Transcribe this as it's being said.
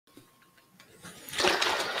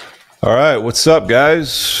All right, what's up,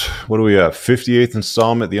 guys? What do we have? 58th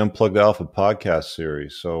installment of the Unplugged Alpha podcast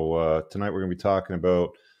series. So tonight we're going to be talking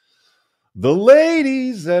about the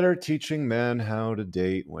ladies that are teaching men how to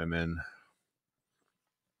date women.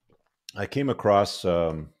 I came across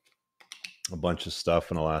a bunch of stuff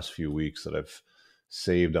in the last few weeks that I've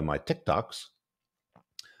saved on my TikToks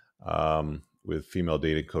with female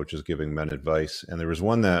dating coaches giving men advice. And there was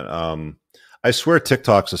one that I swear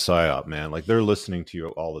TikTok's a psyop, man. Like, they're listening to you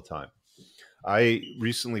all the time. I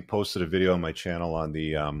recently posted a video on my channel on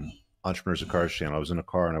the Entrepreneurs of Cars channel. I was in a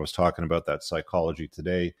car and I was talking about that Psychology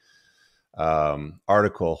Today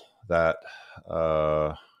article that,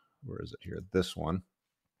 where is it here? This one.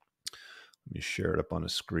 Let me share it up on the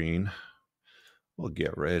screen. We'll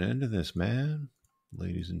get right into this, man.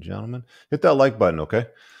 Ladies and gentlemen, hit that like button, okay?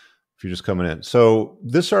 If you're just coming in. So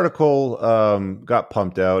this article got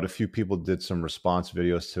pumped out. A few people did some response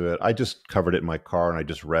videos to it. I just covered it in my car and I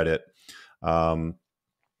just read it.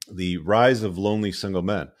 The rise of lonely single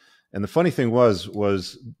men. And the funny thing was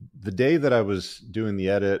the day that I was doing the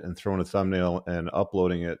edit and throwing a thumbnail and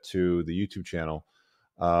uploading it to the YouTube channel,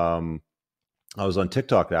 I was on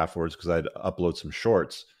TikTok afterwards because I'd upload some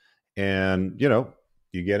shorts. And, you know,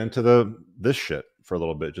 you get into this shit for a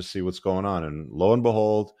little bit, just see what's going on. And lo and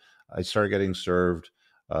behold, I started getting served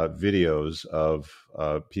videos of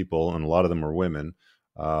people, and a lot of them were women,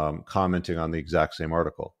 commenting on the exact same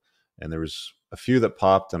article. And there was a few that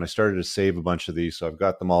popped, and I started to save a bunch of these. So I've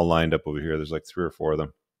got them all lined up over here. There's like 3 or 4 of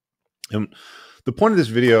them. And the point of this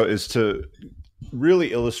video is to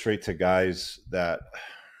really illustrate to guys that,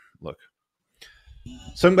 look,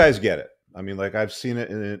 some guys get it. I mean, like, I've seen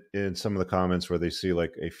it in some of the comments where they see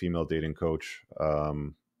like a female dating coach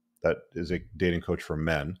that is a dating coach for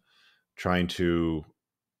men trying to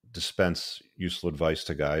dispense useful advice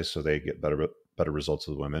to guys so they get better results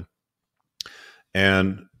with women.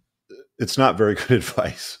 And it's not very good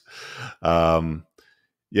advice.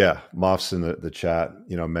 Yeah, Moff's in the chat,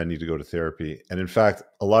 you know, men need to go to therapy. And in fact,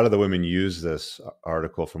 a lot of the women use this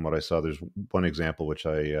article from what I saw. There's one example, which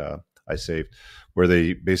I saved, where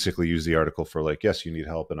they basically use the article for like, yes, you need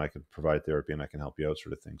help and I can provide therapy and I can help you out,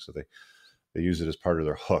 sort of thing. So they use it as part of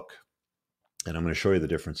their hook. And I'm going to show you the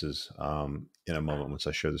differences in a moment once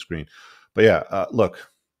I share the screen. But yeah,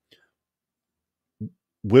 look,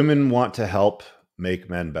 women want to help make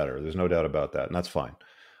men better. There's no doubt about that. And that's fine.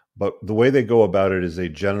 But the way they go about it is they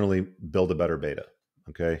generally build a better beta.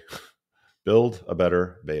 Okay. Build a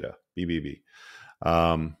better beta, BBB.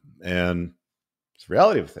 And it's the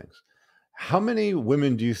reality of things. How many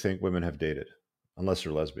women do you think women have dated? Unless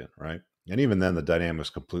they're lesbian, right? And even then the dynamic is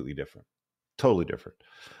completely different. Totally different.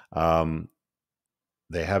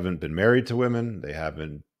 They haven't been married to women. They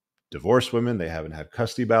haven't divorced women. They haven't had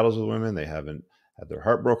custody battles with women. They haven't had their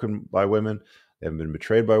heart broken by women. They haven't been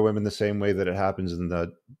betrayed by women the same way that it happens in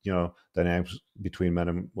the, you know, dynamics between men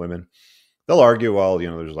and women. They'll argue, well, you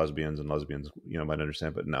know, there's lesbians and lesbians, you know, might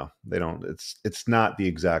understand, but no, they don't. It's not the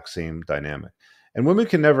exact same dynamic. And women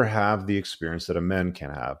can never have the experience that a man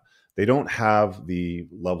can have. They don't have the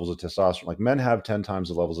levels of testosterone. Like, men have 10 times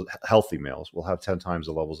the levels of, healthy males will have 10 times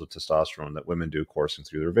the levels of testosterone that women do coursing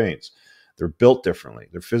through their veins. They're built differently.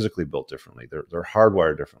 They're physically built differently. They're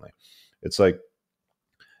hardwired differently. It's like,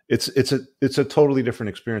 it's a totally different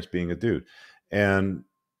experience being a dude, and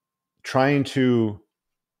trying to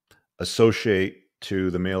associate to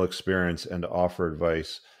the male experience and to offer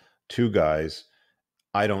advice to guys,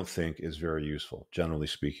 I don't think is very useful, generally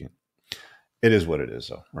speaking. It is what it is,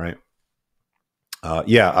 though, right?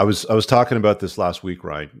 Yeah, I was talking about this last week,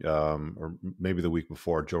 right? Or maybe the week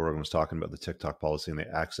before. Joe Rogan was talking about the TikTok policy, and they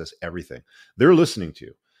access everything. They're listening to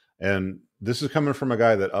you. And this is coming from a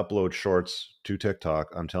guy that uploads shorts to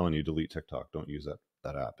TikTok. I'm telling you, delete TikTok. Don't use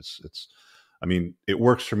that app. I mean, it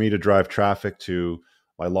works for me to drive traffic to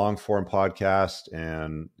my long form podcast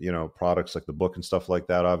and, you know, products like the book and stuff like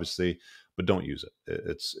that, obviously, but don't use it.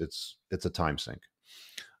 It's a time sink.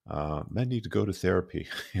 Men need to go to therapy.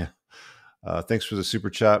 Yeah. Thanks for the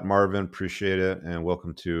super chat, Marvin. Appreciate it. And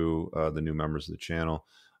welcome to the new members of the channel.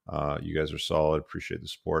 You guys are solid. Appreciate the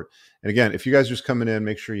support. And again, if you guys are just coming in,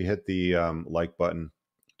 make sure you hit the like button.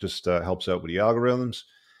 Just helps out with the algorithms.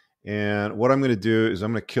 And what I'm going to do is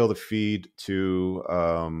I'm going to kill the feed to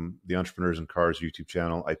the Entrepreneurs in Cars YouTube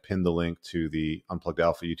channel. I pinned the link to the Unplugged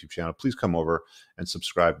Alpha YouTube channel. Please come over and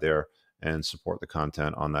subscribe there and support the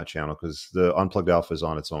content on that channel, because the Unplugged Alpha is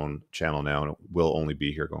on its own channel now and it will only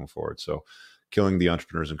be here going forward. So killing the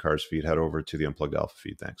Entrepreneurs in Cars feed, head over to the Unplugged Alpha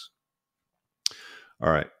feed. Thanks.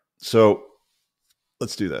 All right. So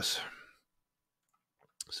let's do this.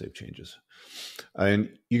 Save changes. And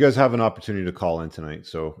you guys have an opportunity to call in tonight.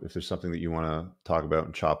 So if there's something that you want to talk about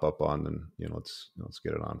and chop up on, then let's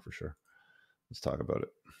get it on for sure. Let's talk about it.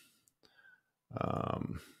 All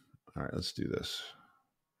right, let's do this.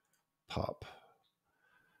 Pop.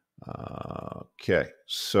 Okay,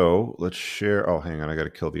 so let's share. Oh, hang on, I got to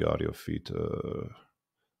kill the audio feed to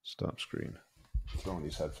stop screen. I'm throwing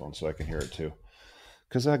these headphones so I can hear it too,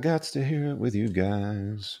 because I got to hear it with you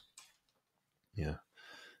guys. Yeah,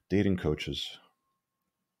 dating coaches.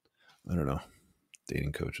 I don't know,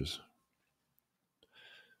 dating coaches.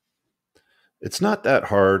 It's not that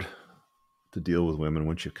hard to deal with women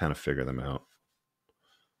once you kind of figure them out,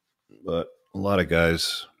 but a lot of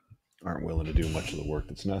guys aren't willing to do much of the work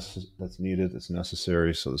that's needed, that's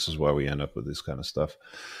necessary. So this is why we end up with this kind of stuff.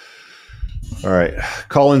 All right,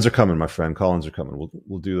 call-ins are coming, my friend. Call-ins are coming.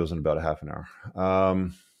 We'll do those in about a half an hour.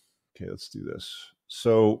 Okay, let's do this.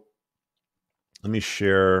 So let me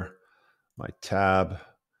share my tab,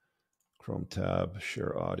 Chrome tab,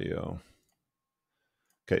 share audio.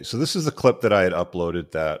 Okay, so this is the clip that I had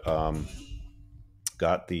uploaded that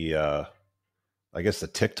got the I guess the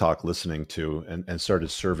TikTok listening to and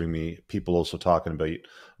started serving me people also talking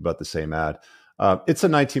about the same ad. It's a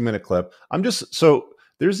 19-minute clip. So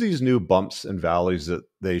there's these new bumps and valleys that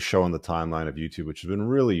they show on the timeline of YouTube, which has been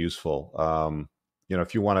really useful.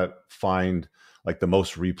 If you want to find like the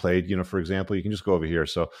most replayed, for example, you can just go over here.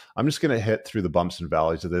 So I'm just going to hit through the bumps and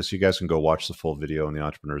valleys of this. You guys can go watch the full video on the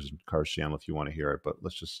Entrepreneurs in Cars channel if you want to hear it, but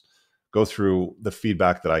let's just go through the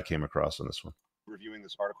feedback that I came across on this one. Reviewing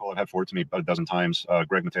this article I've had forwarded to me about a dozen times.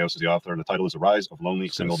 Greg Mateos is the author. The title is The Rise of Lonely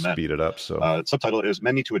Single Men. Speed it up. So subtitle is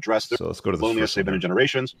Men Need to Address the Loneliness They've Been in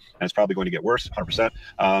Generations, and it's probably going to get worse,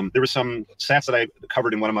 100%. There were some stats that I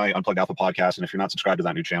covered in one of my Unplug Alpha podcasts, and if you're not subscribed to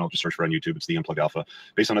that new channel, just search for it on YouTube. It's the Unplug Alpha,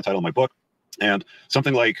 based on the title of my book. And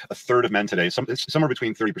something like a third of men today, somewhere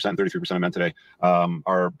between 30% and 33% of men today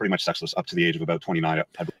are pretty much sexless up to the age of about 29.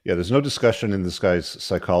 Yeah, there's no discussion in this guy's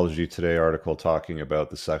Psychology Today article talking about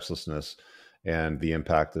the sexlessness and the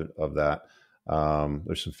impact of that.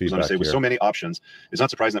 There's some feedback here. With so many options, it's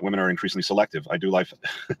not surprising that women are increasingly selective. I do life.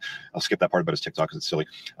 I'll skip that part about his TikTok because it's silly.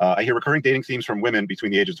 I hear recurring dating themes from women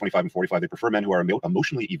between the ages of 25 and 45. They prefer men who are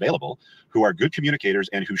emotionally available, who are good communicators,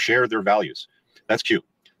 and who share their values. That's cute,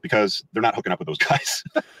 because they're not hooking up with those guys.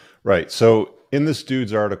 Right. So in this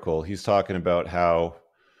dude's article, he's talking about how,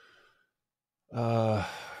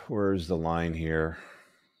 where's the line here?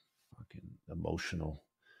 Fucking emotional.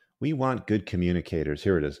 We want good communicators.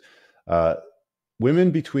 Here it is.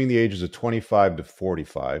 Women between the ages of 25 to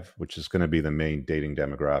 45, which is going to be the main dating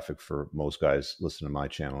demographic for most guys listening to my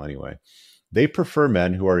channel anyway, they prefer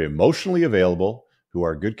men who are emotionally available, who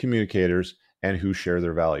are good communicators, and who share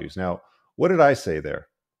their values. Now, what did I say there?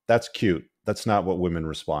 That's cute. That's not what women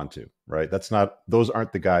respond to, right? Those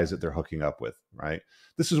aren't the guys that they're hooking up with, right?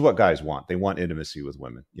 This is what guys want. They want intimacy with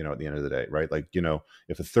women, at the end of the day, right? Like,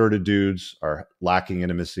 if a third of dudes are lacking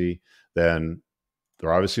intimacy, then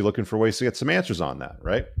they're obviously looking for ways to get some answers on that,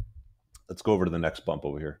 right? Let's go over to the next bump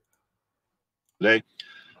over here. Today,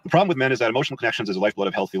 the problem with men is that emotional connections is the lifeblood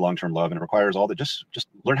of healthy long-term love, and it requires all that. Just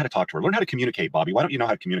learn how to talk to her. Learn how to communicate, Bobby. Why don't you know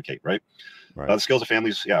how to communicate, right? The skills of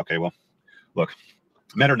families. Yeah, okay, well, look,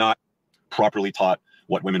 men are not properly taught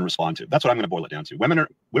what women respond to. That's what I'm going to boil it down to.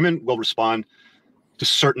 Women will respond to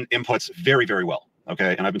certain inputs very, very well.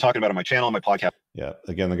 Okay. And I've been talking about it on my channel, on my podcast. Yeah.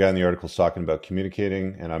 Again, the guy in the article is talking about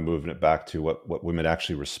communicating, and I'm moving it back to what women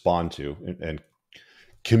actually respond to. And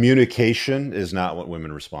communication is not what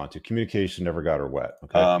women respond to. Communication never got her wet.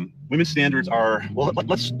 Okay. Women's standards are, well,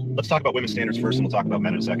 let's talk about women's standards first, and we'll talk about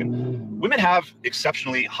men in a second. Women have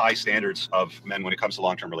exceptionally high standards of men when it comes to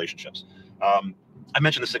long-term relationships. I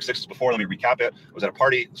mentioned the 6 6s before. Let me recap it. I was at a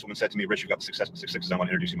party. This woman said to me, Rich, you've got the 6 6s. I want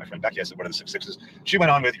to introduce you to my friend Becky. I said, what are the 6 6s? She went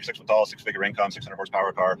on with, you're 6 foot tall, 6-figure income, 600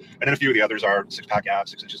 horsepower car. And then a few of the others are 6-pack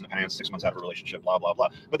abs, 6 inches in the pants, 6 months out of a relationship, blah, blah, blah.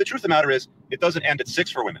 But the truth of the matter is, it doesn't end at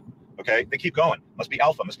 6 for women. Okay. They keep going. Must be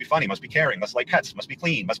alpha, must be funny, must be caring, must like pets, must be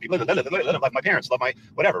clean, must be love my parents, love my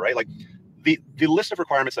whatever, right? Like the list of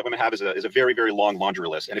requirements that women have is a very, very long laundry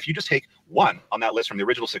list. And if you just take one on that list from the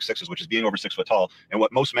original 6 6s, which is being over 6 foot tall, and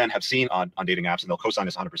what most men have seen on dating apps, and they'll co-sign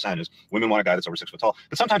this 100%, is women want a guy that's over 6 foot tall.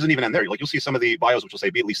 But sometimes it doesn't even end there. Like, you'll see some of the bios which will say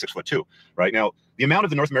be at least 6 foot 2, right? Now, the amount of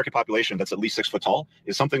the North American population that's at least 6 foot tall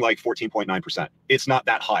is something like 14.9%. It's not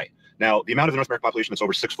that high. Now, the amount of the North American population that's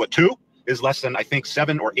over 6 foot 2 is less than, I think,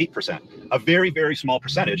 7 or 8%. A very, very small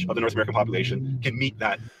percentage of the North American population can meet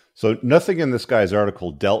that. So nothing in this guy's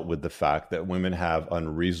article dealt with the fact that women have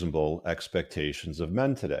unreasonable expectations of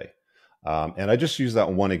men today. And I just use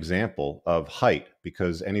that one example of height,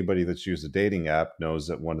 because anybody that's used a dating app knows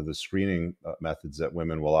that one of the screening methods that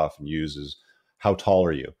women will often use is, how tall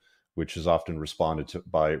are you? which is often responded to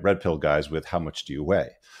by red pill guys with "How much do you weigh?"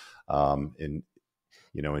 In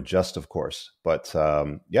in jest, of course. But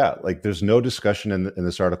yeah, like there's no discussion in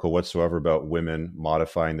this article whatsoever about women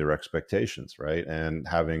modifying their expectations, right, and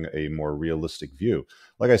having a more realistic view.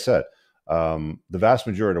 Like I said, the vast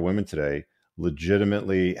majority of women today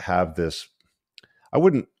legitimately have this. I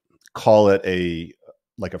wouldn't call it a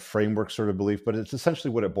framework sort of belief, but it's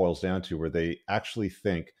essentially what it boils down to, where they actually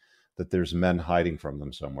think that there's men hiding from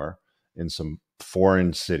them somewhere in some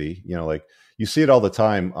foreign city. Like you see it all the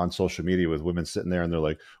time on social media with women sitting there and they're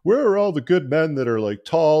like, where are all the good men that are like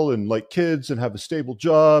tall and like kids and have a stable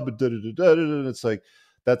job and da da da da da. And it's like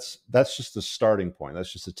that's just the starting point.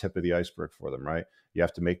 That's just the tip of the iceberg for them, right? You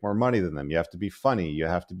have to make more money than them. You have to be funny. You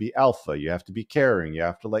have to be alpha. You have to be caring. You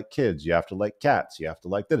have to like kids. You have to like cats. You have to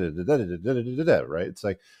like da da da da da da da da. Right? It's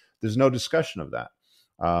like there's no discussion of that.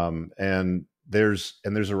 And there's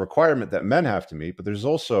a requirement that men have to meet, but there's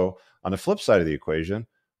also on the flip side of the equation,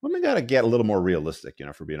 women got to get a little more realistic.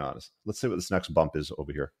 For being honest. Let's see what this next bump is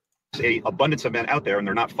over here. A abundance of men out there and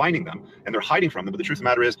they're not finding them and they're hiding from them. But the truth of the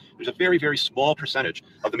matter is there's a very, very small percentage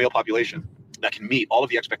of the male population that can meet all of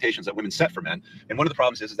the expectations that women set for men. And one of the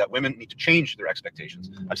problems is that women need to change their expectations.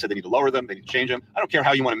 I've said they need to lower them, they need to change them. I don't care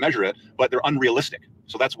how you want to measure it, but they're unrealistic.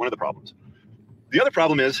 So that's one of the problems. The other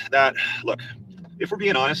problem is that, look, if we're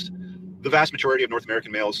being honest, the vast majority of North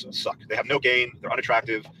American males suck. They have no game, they're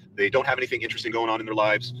unattractive, they don't have anything interesting going on in their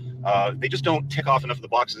lives. They just don't tick off enough of the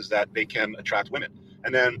boxes that they can attract women.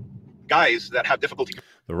 And then guys that have difficulty.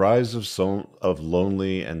 The rise of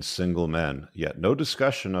lonely and single men, yet no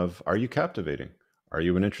discussion of, are you captivating? Are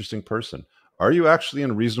you an interesting person? Are you actually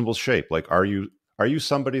in reasonable shape? Like, are you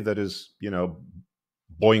somebody that is,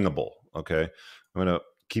 boingable? Okay. I'm going to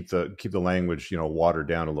keep the language, watered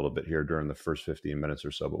down a little bit here during the first 15 minutes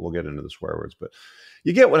or so, but we'll get into the swear words. But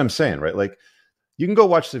you get what I'm saying, right? Like, you can go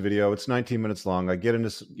watch the video. It's 19 minutes long. I get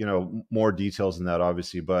into, more details than that,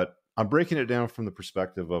 obviously, but I'm breaking it down from the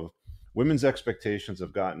perspective of women's expectations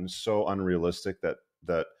have gotten so unrealistic that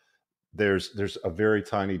there's a very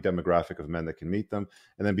tiny demographic of men that can meet them.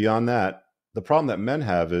 And then beyond that, the problem that men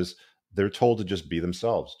have is they're told to just be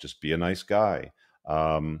themselves, just be a nice guy.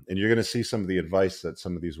 And you're going to see some of the advice that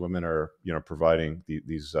some of these women are, providing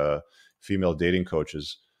these female dating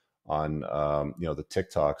coaches on, the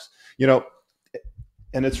TikToks,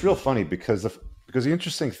 and it's real funny because the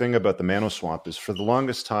interesting thing about the Mano Swamp is for the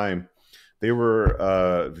longest time, they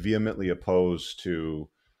were vehemently opposed to,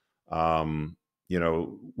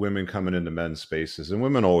 women coming into men's spaces, and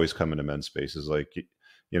women always come into men's spaces. Like,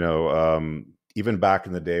 even back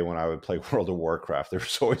in the day when I would play World of Warcraft, there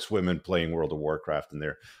was always women playing World of Warcraft, and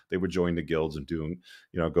they would join the guilds and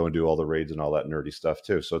go and do all the raids and all that nerdy stuff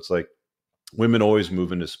too. So it's like women always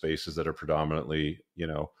move into spaces that are predominantly,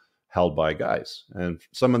 held by guys, and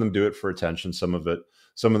some of them do it for attention. Some of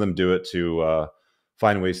them do it to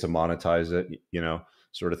find ways to monetize it,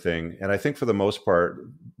 sort of thing. And I think for the most part,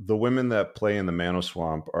 the women that play in the Mano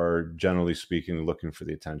Swamp are generally speaking looking for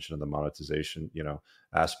the attention of the monetization,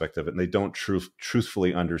 aspect of it. And they don't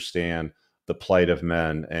truthfully understand the plight of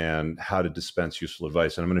men and how to dispense useful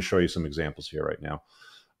advice. And I'm going to show you some examples here right now.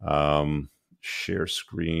 Share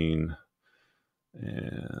screen.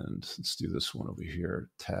 And let's do this one over here.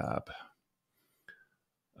 Tab.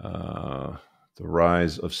 The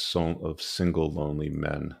rise of single lonely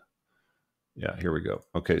men. Yeah, here we go.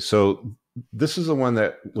 Okay, so this is the one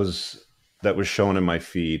that was shown in my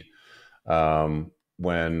feed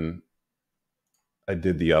when I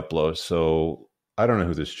did the upload. So I don't know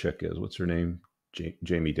who this chick is. What's her name?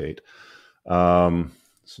 Jamie Date. So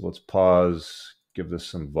let's pause, give this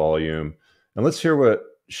some volume, and let's hear what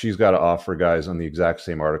she's got to offer, guys, on the exact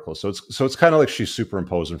same article. So it's kind of like she's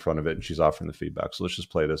superimposed in front of it and she's offering the feedback. So let's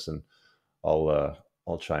just play this and I'll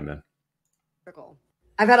chime in.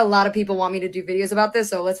 I've had a lot of people want me to do videos about this,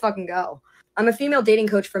 so let's fucking go. I'm a female dating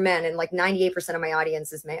coach for men, and like 98% of my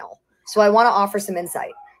audience is male. So I want to offer some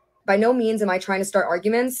insight. By no means am I trying to start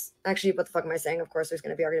arguments. Actually, what the fuck am I saying? Of course, there's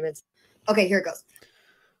going to be arguments. Okay, here it goes.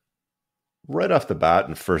 Right off the bat,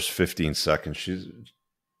 in the first 15 seconds,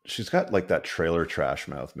 she's got like that trailer trash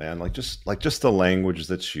mouth, man. Like just the language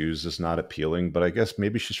that's used is not appealing, but I guess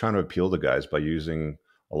maybe she's trying to appeal to guys by using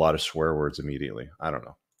a lot of swear words immediately. I don't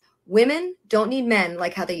know. Women don't need men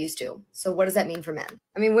like how they used to. So what does that mean for men?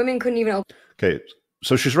 I mean, women couldn't even open. Okay,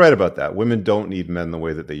 so she's right about that. Women don't need men the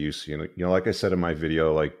way that they used to. Like I said in my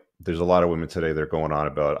video, like there's a lot of women today that are going on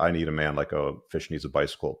about, I need a man like a fish needs a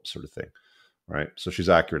bicycle sort of thing. Right. So she's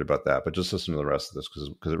accurate about that. But just listen to the rest of this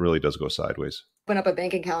because it really does go sideways. Open up a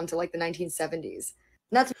bank account until like the 1970s.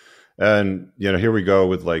 And, here we go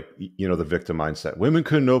with like, the victim mindset. Women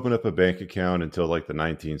couldn't open up a bank account until like the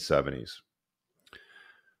 1970s.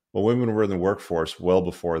 Well, women were in the workforce well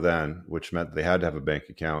before then, which meant they had to have a bank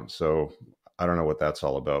account. So I don't know what that's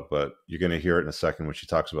all about, but you're going to hear it in a second when she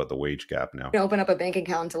talks about the wage gap now. Open up a bank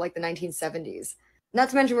account until like the 1970s. Not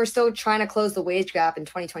to mention, we're still trying to close the wage gap in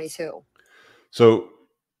 2022. So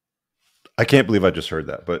I can't believe I just heard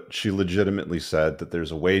that, but she legitimately said that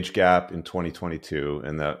there's a wage gap in 2022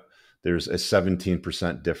 and that there's a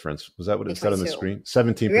 17% difference. Was that what it said on the screen?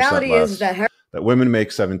 17% reality less. Is that women make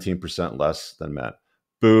 17% less than men.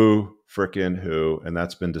 Boo, frickin' who. And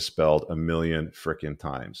that's been dispelled a million frickin'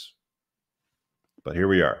 times. But here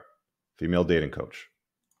we are, female dating coach.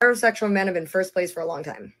 Heterosexual men have been first place for a long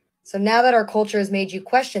time. So now that our culture has made you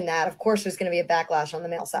question that, of course, there's going to be a backlash on the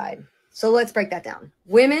male side. So let's break that down.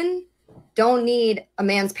 Women don't need a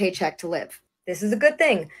man's paycheck to live. This is a good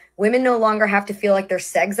thing. Women no longer have to feel like they're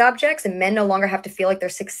sex objects, and men no longer have to feel like they're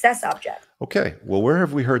success objects. Okay, well, where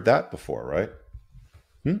have we heard that before, right?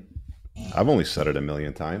 I've only said it a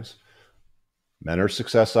million times. Men are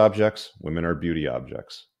success objects. Women are beauty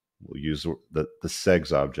objects. We'll use the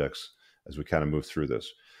sex objects as we kind of move through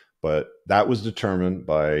this. But that was determined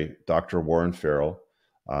by Dr. Warren Farrell.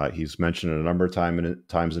 He's mentioned it a number of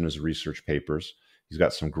times in his research papers. He's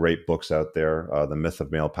got some great books out there. The Myth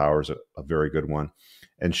of Male Power is a very good one.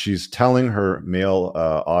 And she's telling her male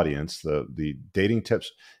audience, the dating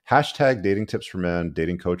tips, hashtag dating tips for men,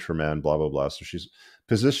 dating coach for men, blah, blah, blah. So she's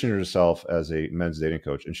positioning herself as a men's dating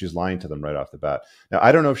coach, and she's lying to them right off the bat. Now,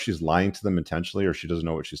 I don't know if she's lying to them intentionally or she doesn't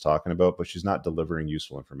know what she's talking about, but she's not delivering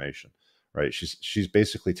useful information, right? She's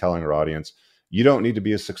basically telling her audience, you don't need to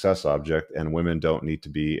be a success object and women don't need to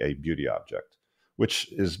be a beauty object,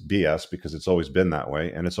 which is BS because it's always been that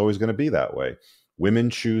way and it's always going to be that way. Women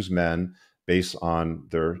choose men based on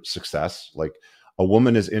their success. Like a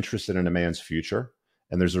woman is interested in a man's future,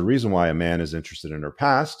 and there's a reason why a man is interested in her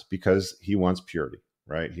past, because he wants purity,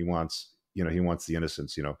 right? He wants the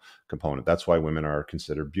innocence, component. That's why women are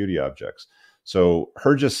considered beauty objects. So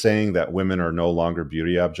her just saying that women are no longer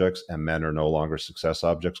beauty objects and men are no longer success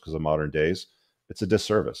objects because of modern days, it's a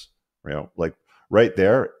disservice. Like right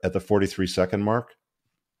there at the 43-second mark,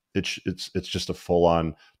 it's just a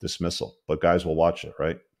full-on dismissal. But guys will watch it,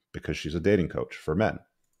 right? Because she's a dating coach for men.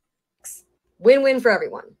 Win-win for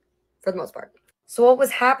everyone, for the most part. So what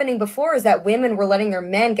was happening before is that women were letting their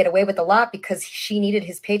men get away with a lot because she needed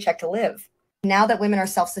his paycheck to live. Now that women are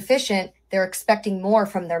self-sufficient, they're expecting more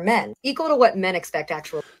from their men, equal to what men expect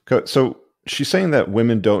actually. So she's saying that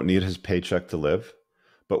women don't need his paycheck to live,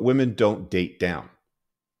 but women don't date down.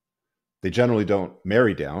 They generally don't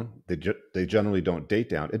marry down. They generally don't date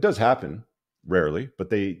down. It does happen, rarely, but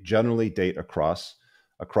they generally date across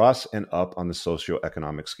and up on the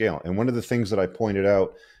socioeconomic scale. And one of the things that I pointed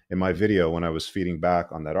out in my video when I was feeding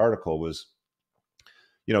back on that article was,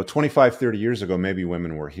 25, 30 years ago, maybe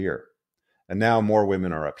women were here. And now more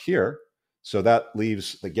women are up here. So that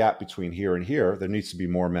leaves the gap between here and here. There needs to be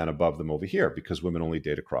more men above them over here because women only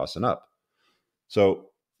date across and up. So,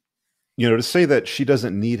 to say that she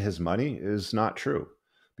doesn't need his money is not true.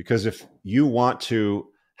 Because if you want to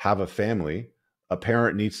have a family, a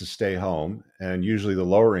parent needs to stay home, and usually the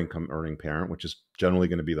lower income earning parent, which is generally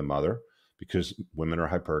going to be the mother, because women are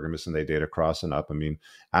hypergamous and they date across and up. I mean,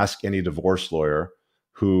 ask any divorce lawyer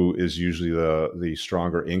who is usually the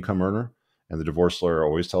stronger income earner, and the divorce lawyer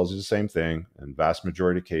always tells you the same thing. In vast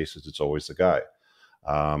majority of cases, it's always the guy.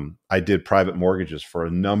 I did private mortgages for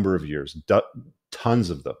a number of years, tons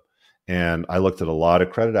of them. And I looked at a lot of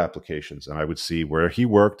credit applications, and I would see where he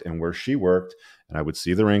worked and where she worked, and I would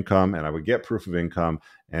see their income, and I would get proof of income.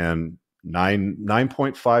 And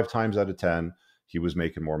 9.5 times out of 10, he was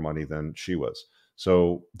making more money than she was.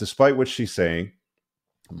 So despite what she's saying,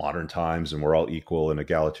 modern times, and we're all equal and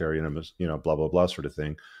egalitarian, blah, blah, blah sort of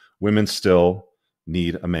thing, women still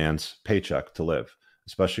need a man's paycheck to live,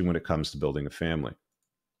 especially when it comes to building a family.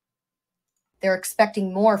 They're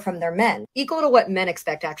expecting more from their men, equal to what men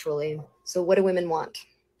expect, actually. So what do women want?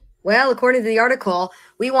 Well, according to the article,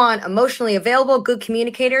 we want emotionally available, good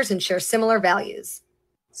communicators and share similar values.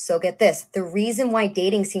 So get this. The reason why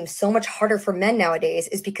dating seems so much harder for men nowadays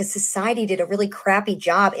is because society did a really crappy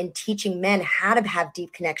job in teaching men how to have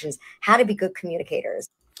deep connections, how to be good communicators.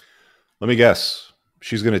 Let me guess.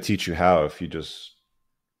 She's going to teach you how if you just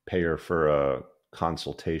pay her for a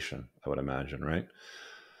consultation, I would imagine, right?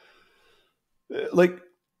 Like,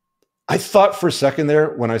 I thought for a second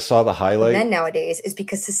there when I saw the highlight. Men nowadays is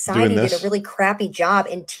because society did a really crappy job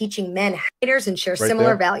in teaching men haters and share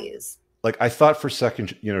similar values. Like, I thought for a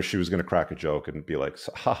second, she was going to crack a joke and be like,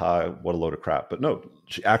 haha, what a load of crap. But no,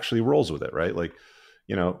 she actually rolls with it, right? Like,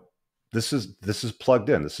 this is plugged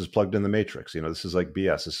in. This is plugged in the matrix. You know, this is like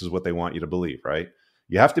BS. This is what they want you to believe, right?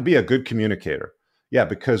 You have to be a good communicator. Yeah,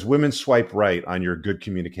 because women swipe right on your good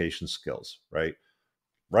communication skills, right?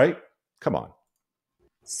 Right? Come on.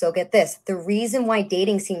 So get this, the reason why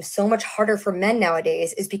dating seems so much harder for men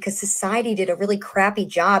nowadays is because society did a really crappy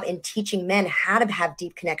job in teaching men how to have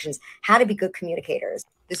deep connections, how to be good communicators.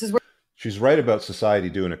 This is where She's right about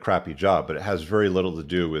society doing a crappy job, but it has very little to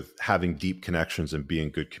do with having deep connections and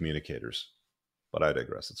being good communicators. But I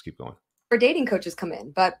digress. Let's keep going. dating coaches come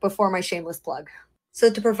in, but before my shameless plug.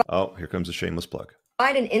 So to provide Oh, here comes a shameless plug.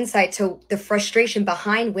 An insight to the frustration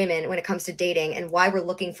behind women when it comes to dating and why we're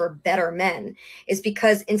looking for better men is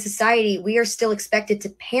because in society, we are still expected to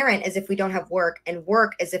parent as if we don't have work and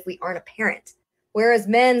work as if we aren't a parent. Whereas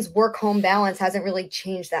men's work-home balance hasn't really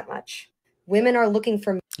changed that much. Women are looking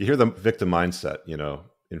for You hear the victim mindset, you know,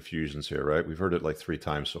 infusions here, right? We've heard it like 3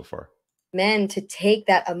 times so far. men to take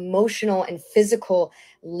that emotional and physical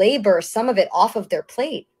labor, some of it off of their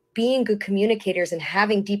plate. Being good communicators and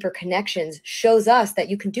having deeper connections shows us that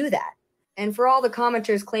you can do that. And for all the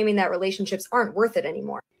commenters claiming that relationships aren't worth it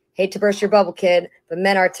anymore, hate to burst your bubble, kid, but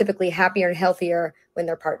men are typically happier and healthier when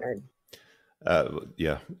they're partnered.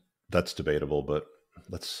 Yeah, that's debatable, but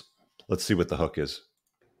let's see what the hook is.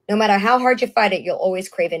 No matter how hard you fight it, you'll always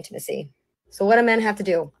crave intimacy. So what do men have to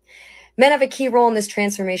do? Men have a key role in this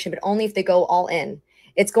transformation, but only if they go all in.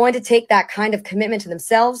 It's going to take that kind of commitment to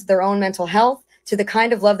themselves, their own mental health, to the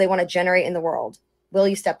kind of love they want to generate in the world. Will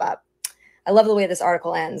you step up? I love the way this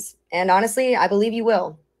article ends. And honestly, I believe you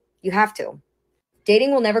will. You have to.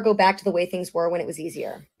 Dating will never go back to the way things were when it was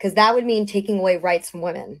easier, because that would mean taking away rights from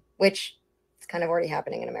women, which is kind of already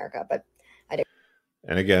happening in America. But I do.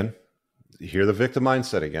 And again, hear the victim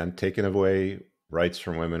mindset again, taking away rights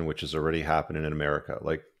from women, which is already happening in America.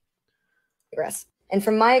 Like, and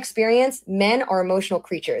from my experience, men are emotional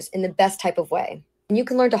creatures in the best type of way. And you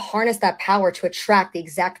can learn to harness that power to attract the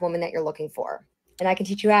exact woman that you're looking for. And I can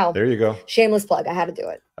teach you how. There you go. Shameless plug. I had to do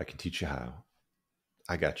it. I can teach you how.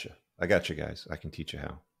 I got you. I got you guys. I can teach you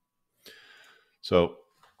how. So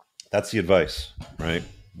that's the advice, right?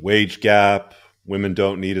 Wage gap. Women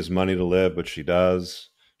don't need his money to live, but she does.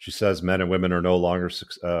 She says men and women are no longer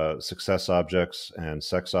success objects and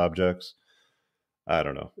sex objects. I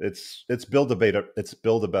don't know. It's build a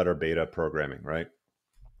better beta programming, right?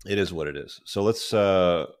 It is what it is. So let's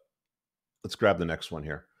grab the next one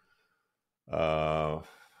here.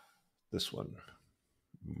 This one,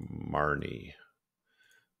 Marnie.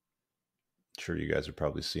 Sure, you guys have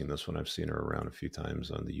probably seen this one. I've seen her around a few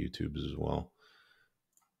times on the YouTubes as well.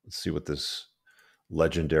 Let's see what this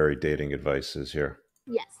legendary dating advice is here.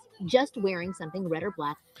 Yes, just wearing something red or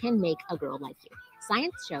black can make a girl like you.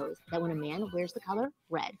 Science shows that when a man wears the color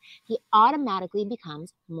red, he automatically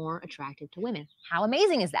becomes more attractive to women. How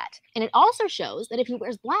amazing is that? And it also shows that if he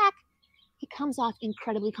wears black, he comes off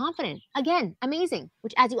incredibly confident. Again, amazing,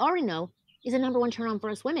 which, as you already know, is a #1 turn on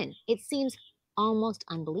for us women. It seems almost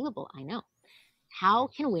unbelievable, I know. How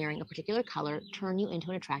can wearing a particular color turn you into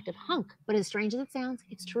an attractive hunk? But as strange as it sounds,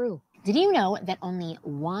 it's true. Did you know that only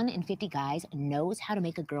 1 in 50 guys knows how to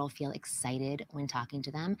make a girl feel excited when talking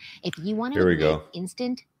to them? If you want to make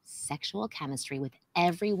instant sexual chemistry with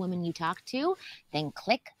every woman you talk to, then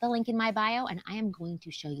click the link in my bio and I am going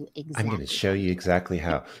to show you exactly. I'm going to show you exactly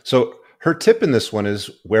how. So her tip in this one is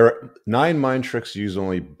wear 9 mind tricks used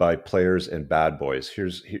only by players and bad boys.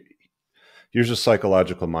 Here's a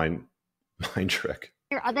psychological mind trick.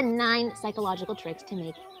 Here are the 9 psychological tricks to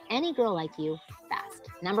make any girl like you fast.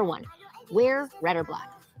 Number 1, wear red or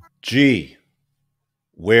black. Gee,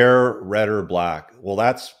 wear red or black. Well,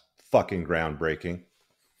 that's fucking groundbreaking.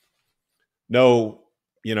 No,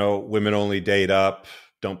 women only date up.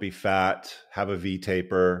 Don't be fat. Have a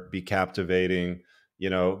V-taper. Be captivating.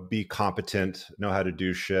 Be competent. Know how to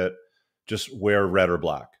do shit. Just wear red or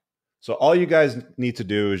black. So all you guys need to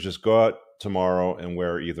do is just go out tomorrow and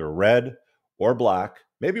wear either red or black.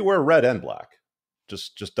 Maybe wear red and black.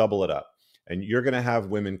 Just double it up. And you're going to have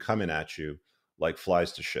women coming at you like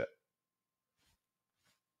flies to shit.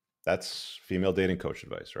 That's female dating coach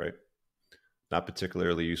advice, right? Not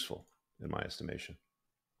particularly useful in my estimation.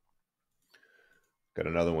 Got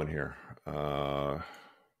another one here.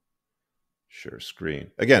 Share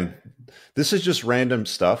screen. Again, this is just random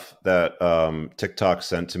stuff that TikTok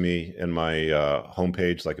sent to me in my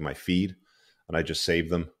homepage, like in my feed, and I just saved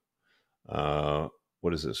them.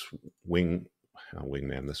 What is this?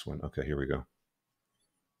 Wingman, this one. Okay, here we go.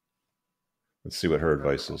 Let's see what her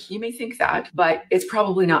advice is. You may think that, but it's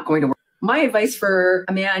probably not going to work. My advice for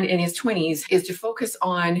a man in his 20s is to focus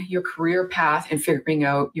on your career path and figuring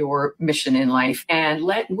out your mission in life, and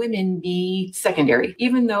let women be secondary.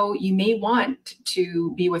 Even though you may want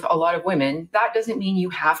to be with a lot of women, that doesn't mean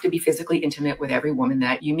you have to be physically intimate with every woman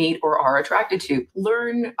that you meet or are attracted to.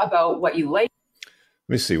 Learn about what you like.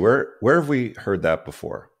 Let me see, where have we heard that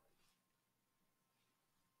before?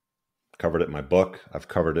 Covered it in my book. I've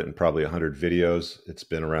covered it in probably 100 videos. It's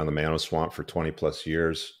been around the Mano Swamp for 20 plus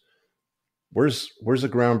years. Where's a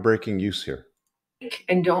groundbreaking use here?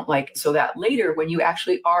 And don't like, so that later when you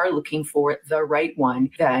actually are looking for the right one,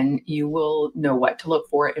 then you will know what to look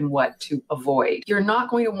for and what to avoid. You're not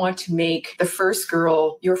going to want to make the first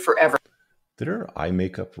girl your forever. Did her eye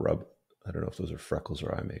makeup rub? I don't know if those are freckles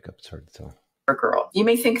or eye makeup. It's hard to tell. Girl. You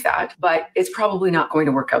may think that, but it's probably not going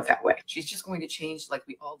to work out that way. She's just going to change like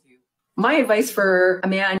we all do. My advice for a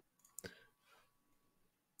man.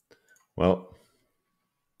 Well,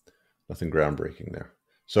 nothing groundbreaking there.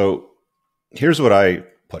 So here's what I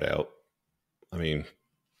put out. I mean,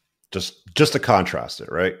 just to contrast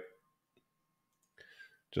it, right?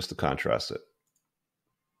 Just to contrast it.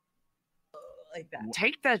 Like that.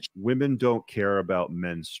 Take that. Women don't care about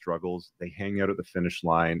men's struggles. They hang out at the finish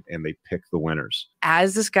line and they pick the winners.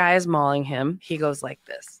 As this guy is mauling him, he goes like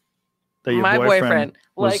this. My boyfriend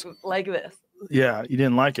was, like this. Yeah, you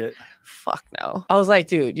didn't like it. Fuck no. I was like,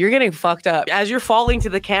 dude, you're getting fucked up. As you're falling to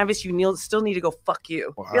the canvas, you still need to go fuck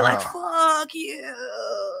you. Wow. You're like, fuck you.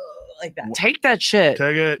 Like that. Take that shit.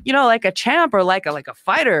 Take it. You know, like a champ or like a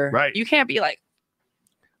fighter. Right. You can't be like,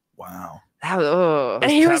 wow.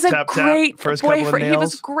 And he was a great boyfriend. He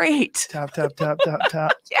was great. Tap, tap, tap, tap,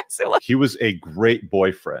 tap. Yes, it was. He was a great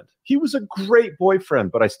boyfriend.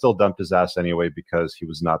 But I still dumped his ass anyway because he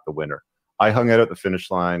was not the winner. I hung out at the finish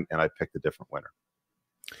line and I picked a different winner.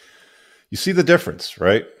 You see the difference,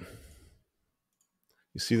 right?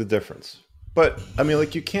 You see the difference. But I mean,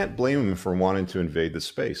 like, you can't blame him for wanting to invade the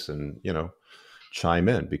space and, you know, chime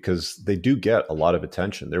in, because they do get a lot of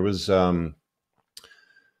attention. There's a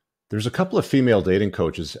couple of female dating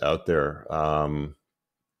coaches out there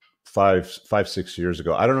 5-6 years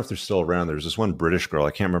ago. I don't know if they're still around. There's this one British girl.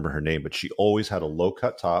 I can't remember her name, but she always had a low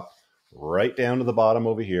cut top right down to the bottom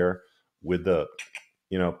over here with the,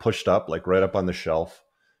 you know, pushed up, like right up on the shelf.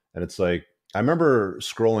 And it's like, I remember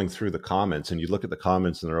scrolling through the comments, and you look at the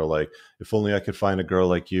comments and they're like, if only I could find a girl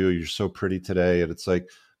like you. You're so pretty today. And it's like,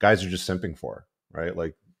 guys are just simping for her, right?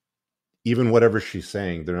 Like, even whatever she's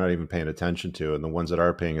saying, they're not even paying attention to. And the ones that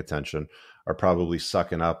are paying attention are probably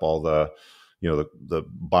sucking up all the, you know, the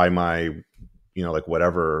buy my, you know, like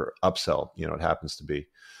whatever upsell, you know, it happens to be.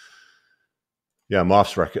 Yeah,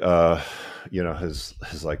 Moff's, you know, has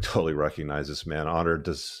like totally recognized this, man. Honor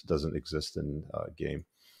doesn't exist in game.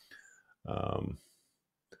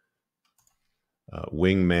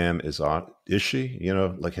 Wing ma'am is she? You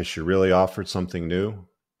know, like, has she really offered something new?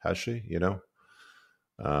 Has she? You know?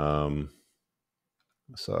 I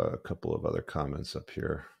saw a couple of other comments up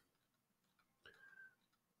here.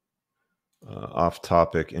 Off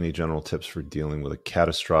topic, any general tips for dealing with a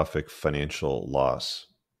catastrophic financial loss?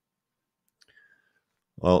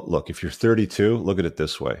 Well, look, if you're 32, look at it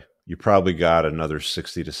this way. You probably got another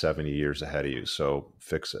 60 to 70 years ahead of you. So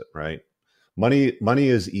fix it, right? Money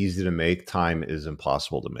is easy to make. Time is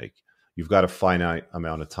impossible to make. You've got a finite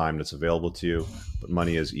amount of time that's available to you, but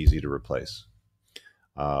money is easy to replace.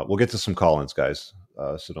 We'll get to some call-ins, guys.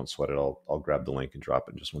 So don't sweat it. I'll grab the link and drop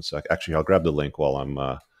it in just one sec. Actually, I'll grab the link while I'm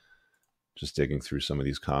just digging through some of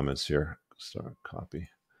these comments here. Start copy.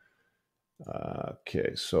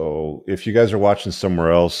 Okay, so if you guys are watching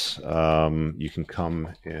somewhere else, you can come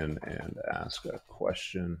in and ask a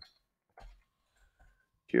question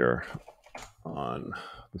here on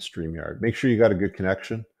the StreamYard. Make sure you got a good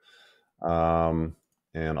connection, and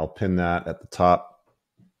I'll pin that at the top.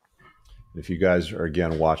 If you guys are,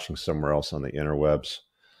 again, watching somewhere else on the interwebs,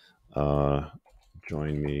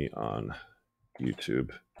 join me on YouTube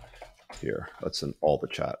here. That's in all the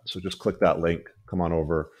chat. So just click that link, come on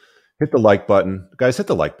over, hit the like button. Guys, hit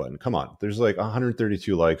the like button. Come on. There's like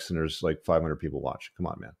 132 likes and there's like 500 people watching. Come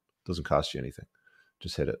on, man. It doesn't cost you anything.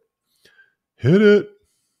 Just hit it. Hit it.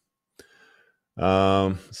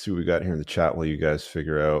 Let's see what we got here in the chat while you guys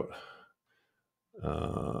figure out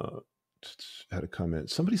how to comment.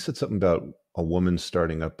 Somebody said something about a woman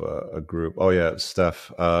starting up a group. Oh yeah,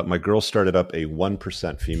 Steph. My girl started up a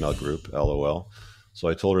 1% female group, LOL. So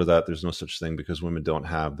I told her that there's no such thing because women don't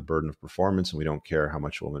have the burden of performance and we don't care how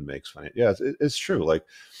much a woman makes. Yeah, it's true. Like,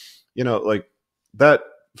 you know, like that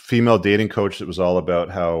female dating coach that was all about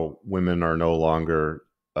how women are no longer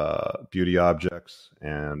beauty objects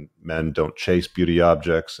and men don't chase beauty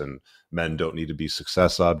objects and men don't need to be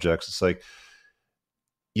success objects. It's like,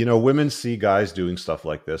 women see guys doing stuff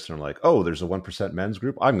like this and are like, oh, there's a 1% men's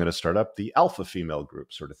group. I'm going to start up the alpha female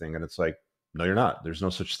group sort of thing. And it's like, no, you're not. There's no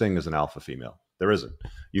such thing as an alpha female. There isn't.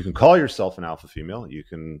 You can call yourself an alpha female. You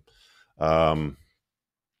can, how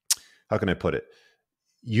can I put it?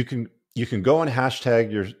 You can go and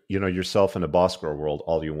hashtag yourself in a boss girl world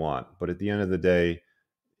all you want. But at the end of the day,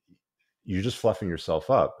 you're just fluffing yourself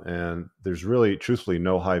up. And there's really, truthfully,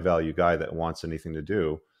 no high value guy that wants anything to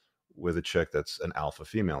do with a chick that's an alpha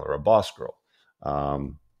female or a boss girl.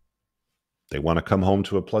 They want to come home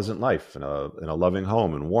to a pleasant life and a loving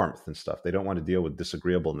home and warmth and stuff. They don't want to deal with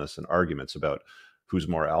disagreeableness and arguments about who's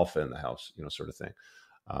more alpha in the house, sort of thing.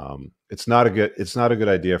 It's not a good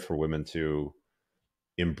idea for women to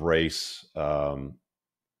embrace a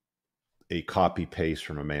copy paste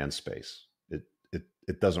from a man's space.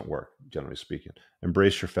 It doesn't work, generally speaking.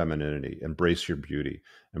 Embrace your femininity, embrace your beauty,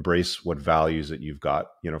 embrace what values that you've got,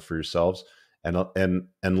 for yourselves, and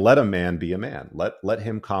let a man be a man. Let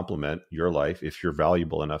him complement your life. If you're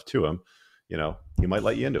valuable enough to him, he might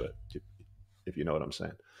let you into it, if you know what I'm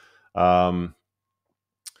saying.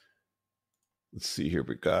 Let's see here.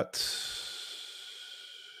 We got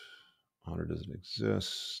honor doesn't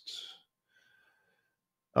exist.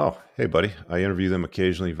 Oh, hey, buddy. I interview them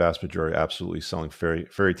occasionally. Vast majority absolutely selling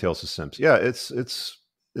fairy tales to simps. Yeah, it's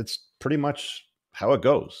pretty much how it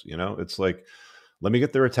goes. It's like, let me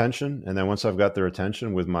get their attention. And then once I've got their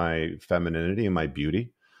attention with my femininity and my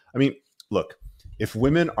beauty, I mean, look, if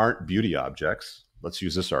women aren't beauty objects, let's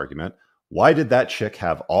use this argument. Why did that chick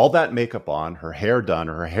have all that makeup on, her hair done,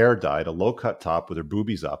 her hair dyed, a low cut top with her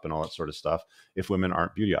boobies up and all that sort of stuff, if women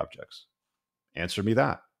aren't beauty objects? Answer me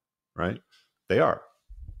that, right? They are.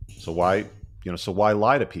 So why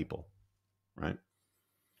lie to people, right?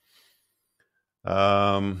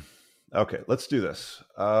 Okay, let's do this.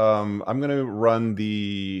 I'm going to run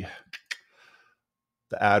the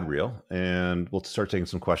ad reel, and we'll start taking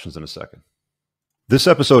some questions in a second. This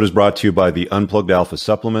episode is brought to you by the Unplugged Alpha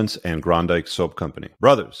Supplements and Grondike Soap Company.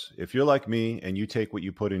 Brothers, if you're like me and you take what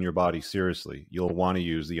you put in your body seriously, you'll want to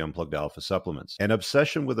use the Unplugged Alpha Supplements. An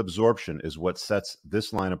obsession with absorption is what sets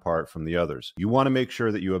this line apart from the others. You want to make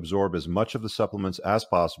sure that you absorb as much of the supplements as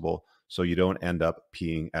possible so you don't end up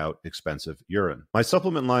peeing out expensive urine. My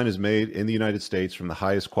supplement line is made in the United States from the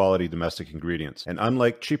highest quality domestic ingredients. And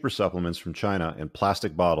unlike cheaper supplements from China in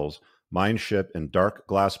plastic bottles, mine ship in dark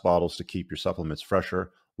glass bottles to keep your supplements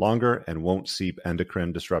fresher, longer, and won't seep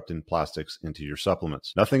endocrine disrupting plastics into your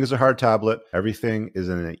supplements. Nothing is a hard tablet. Everything is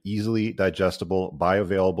in an easily digestible,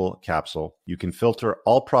 bioavailable capsule. You can filter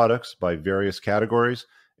all products by various categories,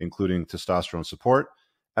 including testosterone support,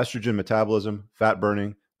 estrogen metabolism, fat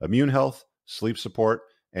burning, immune health, sleep support,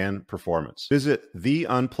 and performance. Visit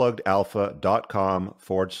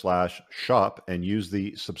theunpluggedalpha.com/shop and use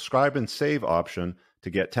the subscribe and save option to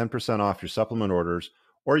get 10% off your supplement orders,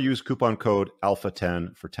 or use coupon code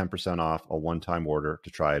ALPHA10 for 10% off a one-time order to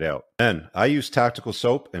try it out. Then, I use Tactical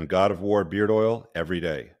Soap and God of War beard oil every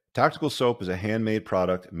day. Tactical Soap is a handmade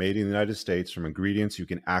product made in the United States from ingredients you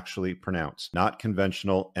can actually pronounce, not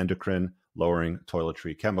conventional endocrine-lowering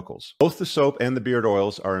toiletry chemicals. Both the soap and the beard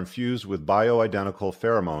oils are infused with bioidentical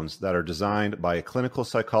pheromones that are designed by a clinical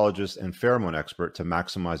psychologist and pheromone expert to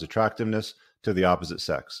maximize attractiveness to the opposite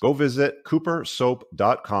sex. Go visit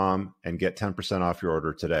coopersoap.com and get 10% off your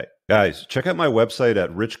order today. Guys, check out my website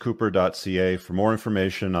at richcooper.ca for more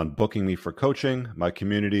information on booking me for coaching, my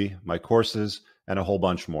community, my courses, and a whole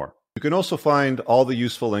bunch more. You can also find all the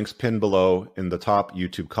useful links pinned below in the top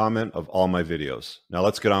YouTube comment of all my videos. Now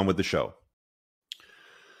let's get on with the show.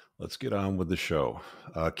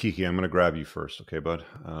 Kiki, I'm going to grab you first. Okay, bud.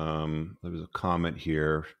 There was a comment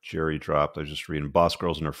here. Jerry dropped. I was just reading. Boss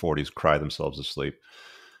girls in their 40s cry themselves to sleep.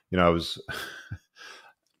 I was,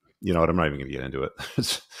 I'm not even going to get into it.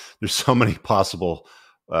 There's so many possible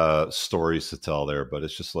stories to tell there, but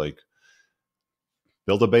it's just like,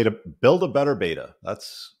 build a better beta.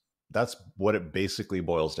 That's what it basically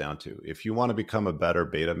boils down to. If you want to become a better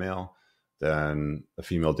beta male, then a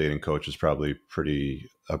female dating coach is probably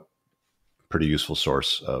a pretty useful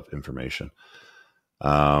source of information.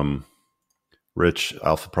 Rich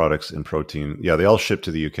alpha products in protein. Yeah, they all ship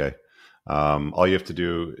to the UK. All you have to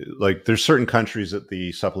do, there's certain countries that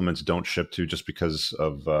the supplements don't ship to just because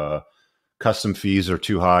of custom fees are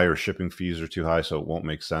too high or shipping fees are too high, so it won't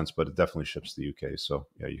make sense, but it definitely ships to the UK. So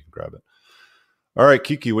yeah, you can grab it. All right,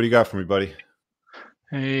 Kiki, what do you got for me, buddy?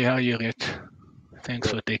 Hey, how you, Rich? Thanks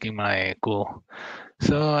for taking my call.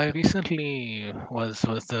 So I recently was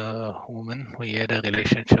with a woman. We had a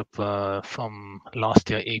relationship from last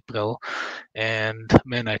year, April, and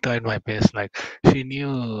man, I tried my best. Like she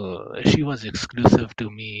knew she was exclusive to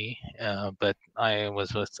me, but I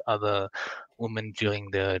was with other women during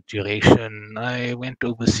the duration. I went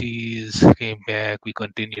overseas, came back, we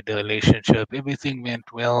continued the relationship. Everything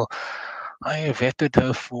went well. I vetted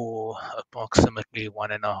her for approximately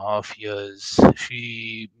 1.5 years.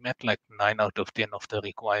 She met like 9 out of 10 of the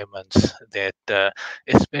requirements that,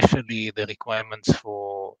 especially the requirements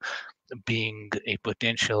for being a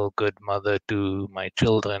potential good mother to my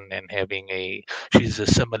children and she's a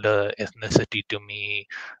similar ethnicity to me,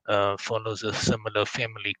 follows a similar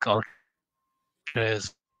family culture as well. And I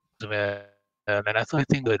thought everything good. But the thing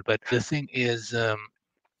is,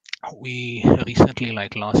 we recently,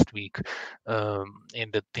 like last week,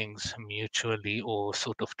 ended things mutually or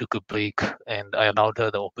sort of took a break, and I allowed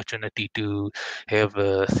her the opportunity to have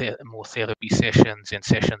more therapy sessions and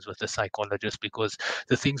sessions with a psychologist, because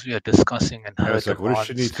the things we are discussing and Hang on her a sec. What does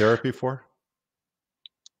she need demands, therapy for?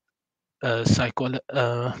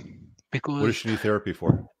 What does because she need therapy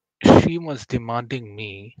for? she was demanding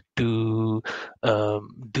me to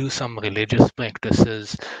do some religious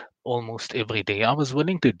practices almost every day. I was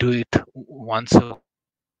willing to do it once a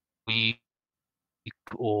week, or like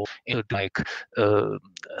uh, 30 days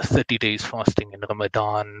fasting in Ramadan.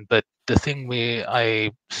 But the thing where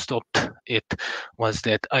I stopped it was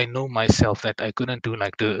that I know myself that I couldn't do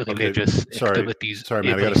like the Okay, religious sorry, activities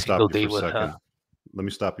man. I got every to stop single you for day a with her. second. Let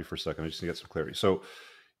me stop you for a second. I just need to get some clarity. So,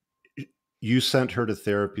 you sent her to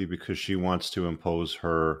therapy because she wants to impose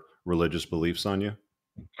her religious beliefs on you?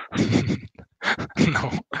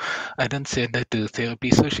 No, I didn't send her to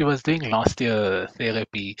therapy. So she was doing last year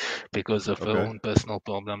therapy because of her Okay. own personal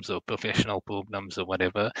problems or professional problems or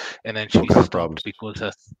whatever, and then What she kind of stopped problems? because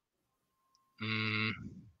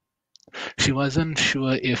she wasn't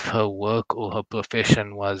sure if her work or her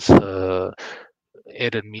profession was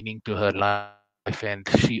added meaning to her life, and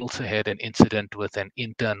she also had an incident with an intern of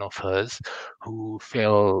hers who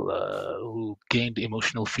gained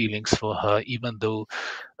emotional feelings for her, even though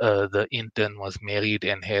the intern was married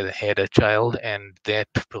and had a child, and that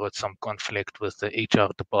brought some conflict with the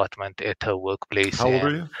HR department at her workplace. How old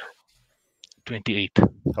are And you? 28,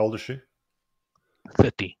 How old is she?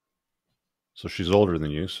 30. So she's older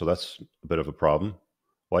than you, so that's a bit of a problem.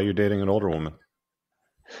 Why are you dating an older woman?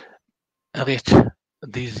 Rich,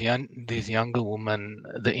 these younger women,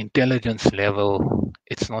 the intelligence level,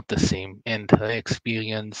 it's not the same, and her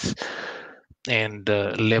experience and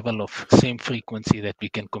level of same frequency that we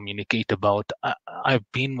can communicate about. I've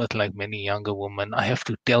been with like many younger women. I have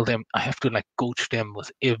to tell them, I have to like coach them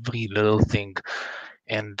with every little thing,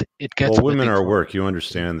 and it gets Well, a bit women are work. exhausting. You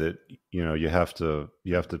understand that, you have to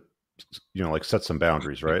like set some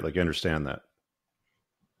boundaries, right? Like you understand that.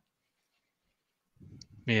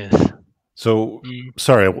 Yes. So, Mm.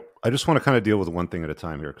 sorry, I just want to kind of deal with one thing at a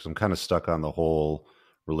time here because I'm kind of stuck on the whole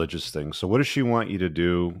religious thing. So, what does she want you to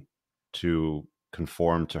do to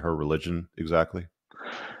conform to her religion exactly?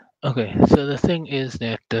 Okay, so the thing is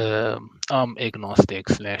that I'm agnostic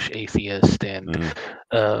slash atheist, and Mhm.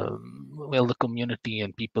 well, the community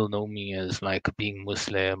and people know me as like being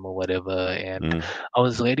Muslim or whatever, and Mhm. I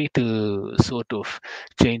was ready to sort of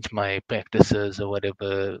change my practices or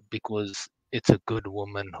whatever, because it's a good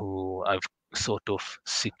woman who I've sort of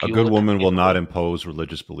A good secured woman in will a not way. impose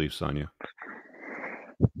religious beliefs on you.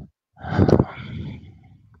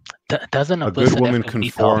 Doesn't a A good person have woman to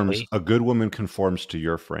meet conforms. halfway? A good woman conforms to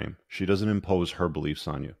your frame. She doesn't impose her beliefs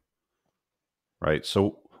on you, right?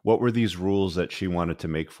 So, what were these rules that she wanted to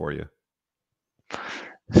make for you?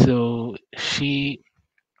 So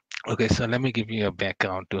okay, so let me give you a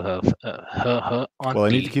background to her. Her Well, I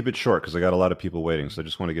need to auntie. keep it short because I got a lot of people waiting. So I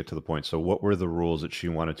just want to get to the point. So, what were the rules that she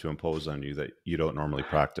wanted to impose on you that you don't normally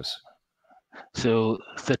practice? So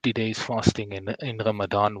 30 days fasting in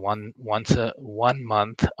Ramadan, 1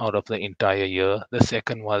 month out of the entire year. The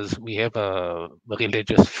second was we have a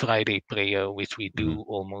religious Friday prayer, which we Mm-hmm. do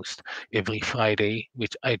almost every Friday,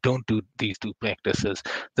 which I don't do these two practices.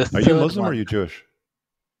 The Are you third Muslim or are one, you Jewish?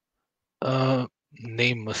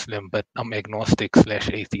 name Muslim, but I'm agnostic slash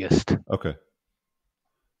atheist. Okay.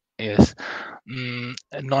 Yes,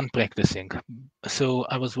 non-practicing. So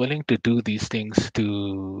I was willing to do these things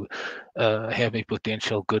to have a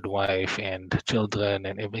potential good wife and children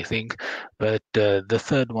and everything. But the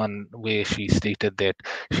third one, where she stated that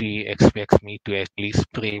she expects me to at least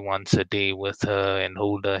pray once a day with her and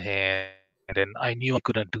hold her hand and I knew I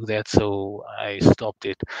couldn't do that, so I stopped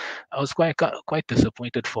it. I was quite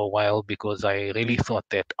disappointed for a while because I really thought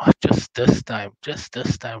that just this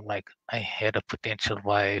time, like I had a potential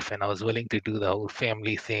wife, and I was willing to do the whole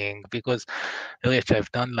family thing because, Rich,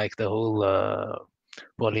 I've done like the whole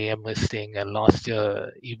polyamorous thing, and last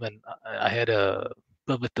year even I had a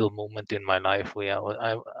pivotal moment in my life where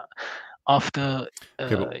I after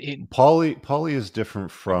Okay, but in poly is different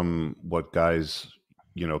from what guys,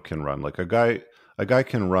 can run. Like a guy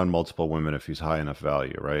can run multiple women if he's high enough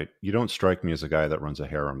value, right? You don't strike me as a guy that runs a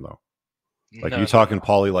harem though. Like, are you no. talking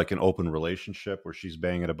poly like an open relationship where she's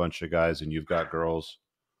banging a bunch of guys and you've got girls?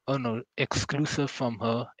 Oh no, exclusive from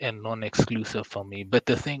her and non-exclusive from me. But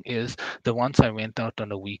the thing is, the ones I went out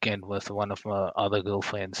on a weekend with one of my other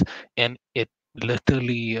girlfriends, and it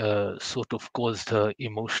literally sort of caused her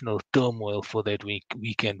emotional turmoil for that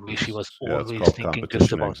weekend, where she was Yeah, it's always called thinking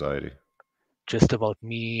competition anxiety. just about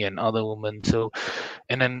me and other women. So,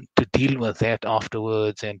 and then to deal with that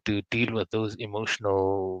afterwards, and to deal with those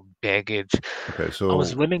emotional baggage, Okay, I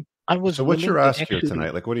was willing. I was so what's willing your to ask here actually.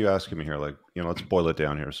 tonight? Like, what are you asking me here? Like, let's boil it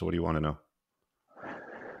down here. So what do you want to know?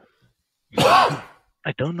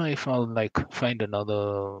 I don't know if I'll like find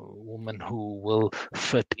another woman who will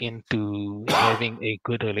fit into having a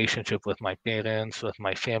good relationship with my parents, with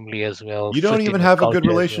my family as well, You don't fit in even with have a good culture as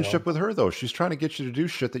well. relationship with her, though. She's trying to get you to do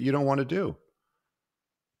shit that you don't want to do.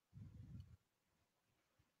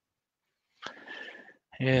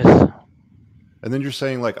 Yes. And then you're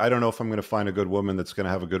saying, like, I don't know if I'm going to find a good woman that's going to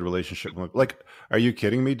have a good relationship. Like, are you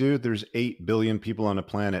kidding me, dude? There's 8 billion people on the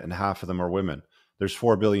planet and half of them are women. There's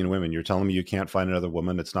 4 billion women. You're telling me you can't find another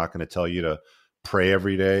woman that's not going to tell you to pray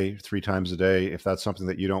every day, 3 times a day, if that's something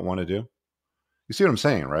that you don't want to do? You see what I'm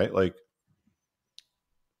saying, right?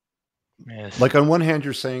 Yes. Like on one hand,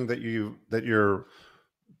 you're saying that you're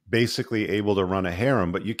basically able to run a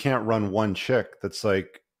harem, but you can't run one chick that's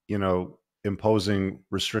like, imposing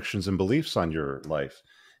restrictions and beliefs on your life.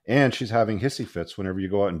 And she's having hissy fits whenever you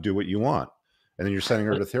go out and do what you want. And then you're sending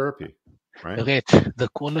her to therapy, right? Rich, the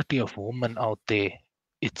quality of women out there,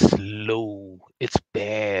 it's low. It's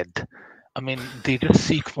bad. I mean, they just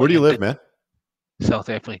seek for Where do you live, man? South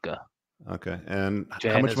Africa, Okay. And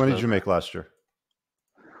how much money did Johannesburg. you make last year?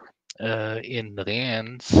 In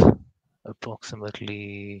rands,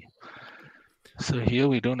 approximately. So here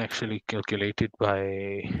we don't actually calculate it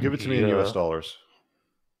by Give it to me in US dollars.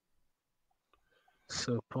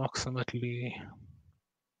 So approximately,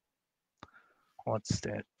 what's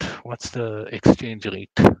that? What's the exchange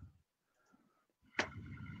rate?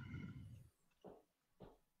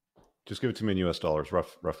 Just give it to me in US dollars,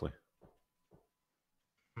 roughly.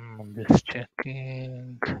 I'm just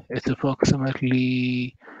checking. It's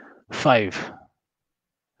approximately five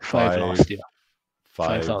last year.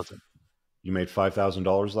 5,000. You made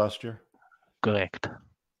 $5,000 last year? Correct.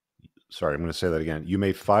 Sorry, I'm going to say that again. You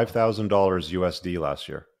made $5,000 USD last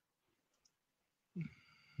year.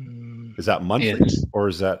 Is that monthly Yes. or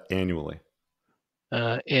is that annually?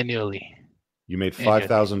 Annually. You made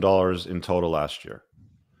 $5,000 in total last year.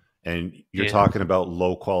 And you're talking about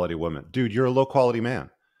low quality women. Dude, you're a low quality man.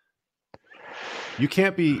 You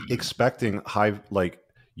can't be expecting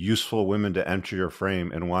useful women to enter your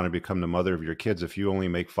frame and want to become the mother of your kids if you only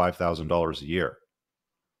make $5,000 a year.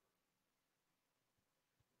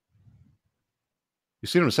 You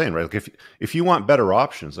see what I'm saying, right? Like if you want better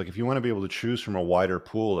options, like if you want to be able to choose from a wider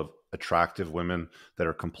pool of attractive women that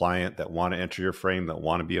are compliant, that want to enter your frame, that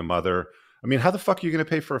want to be a mother. I mean, how the fuck are you going to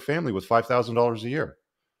pay for a family with $5,000 a year?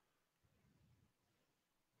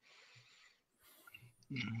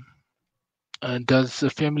 Does the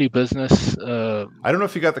family business... I don't know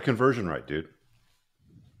if you got the conversion right, dude.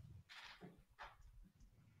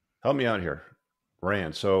 Help me out here.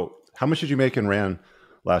 Rand. So how much did you make in Rand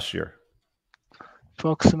last year?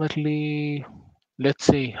 Approximately, let's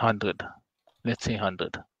say 100. Let's say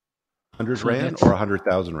 100. 100 Rand or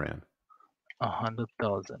 100,000 Rand?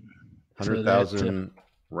 100,000. 100,000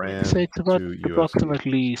 Rand so it's about to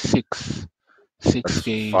approximately USD.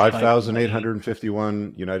 6K.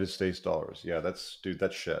 5,851 United States dollars. Yeah, that's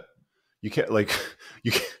shit. You can't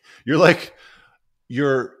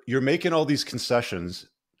you're making all these concessions.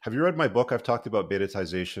 Have you read my book? I've talked about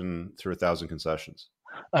betatization through 1,000 concessions.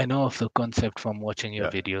 I know of the concept from watching your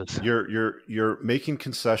videos. You're making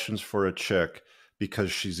concessions for a chick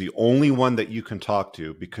because she's the only one that you can talk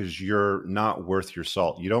to because you're not worth your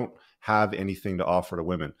salt. You don't have anything to offer to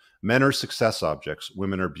women. Men are success objects.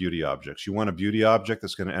 Women are beauty objects. You want a beauty object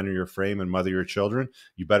that's going to enter your frame and mother your children?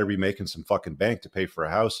 You better be making some fucking bank to pay for a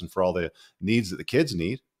house and for all the needs that the kids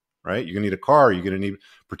need, right? You're going to need a car. You're going to need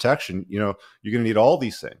protection. You're going to need all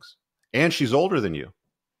these things. And she's older than you.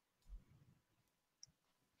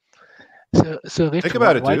 So Rich, Think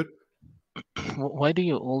about it, why dude. why do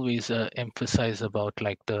you always emphasize about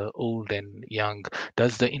like the old and young?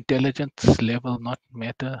 Does the intelligence level not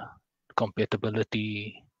matter?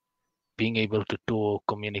 Compatibility, being able to talk,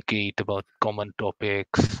 communicate about common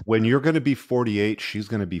topics. When you're going to be 48, she's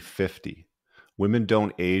going to be 50. Women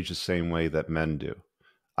don't age the same way that men do.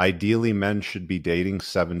 Ideally, men should be dating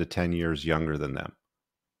 7 to 10 years younger than them.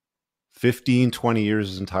 15, 20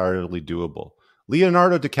 years is entirely doable.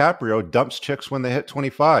 Leonardo DiCaprio dumps chicks when they hit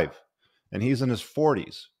 25, and he's in his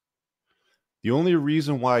 40s. The only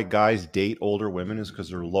reason why guys date older women is because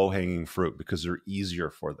they're low-hanging fruit, because they're easier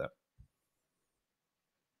for them.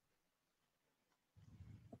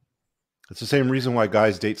 It's the same reason why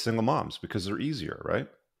guys date single moms, because they're easier, right?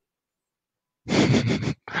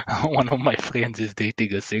 One of my friends is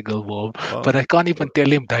dating a single mom, Well, but I can't even tell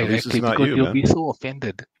him at least it's directly not because you, he'll man. be so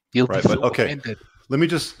offended. He'll Right, be but so okay. offended. Let me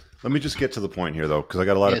just get to the point here, though, because I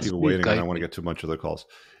got a lot of Yes, people please waiting, and I guide want to me. get to a bunch of other calls.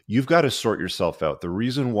 You've got to sort yourself out. The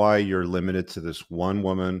reason why you're limited to this one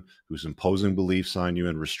woman who's imposing beliefs on you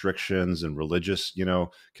and restrictions and religious,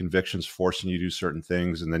 convictions, forcing you to do certain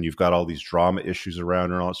things, and then you've got all these drama issues around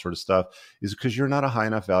her and all that sort of stuff, is because you're not a high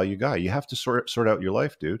enough value guy. You have to sort out your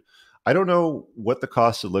life, dude. I don't know what the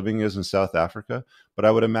cost of living is in South Africa, but I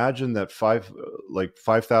would imagine that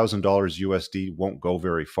 $5,000 USD won't go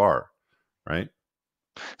very far, right?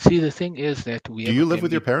 See, the thing is that we Do have you a live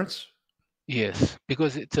with your tendency. parents? Yes,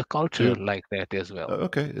 because it's a culture like that as well.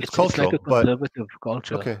 Okay, it's It's cultural, like a but conservative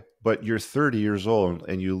culture. okay, but you're 30 years old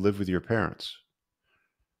and you live with your parents,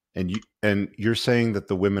 and you're saying that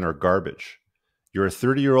the women are garbage. You're a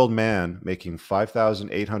 30-year-old man making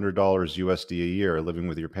 $5,800 USD a year living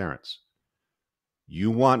with your parents.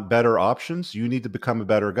 You want better options? You need to become a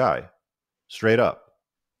better guy. Straight up.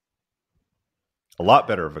 A lot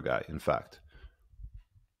better of a guy, in fact.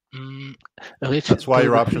 Rich, That's why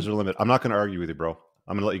your the options thing- are limited. I'm not going to argue with you, bro.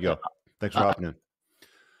 I'm going to let you go. Thanks for hopping in.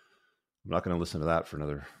 I'm not going to listen to that for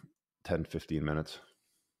another 10, 15 minutes.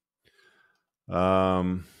 Let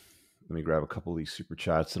me grab a couple of these super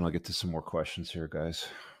chats and I'll get to some more questions here, guys.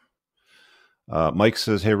 Mike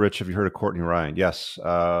says, hey, Rich, have you heard of Courtney Ryan? Yes.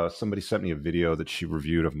 Somebody sent me a video that she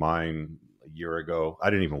reviewed of mine a year ago. I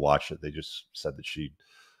didn't even watch it. They just said that she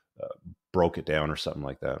broke it down or something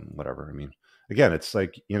like that. Whatever. I mean, again, it's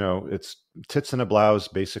like, it's tits in a blouse,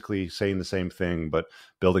 basically saying the same thing, but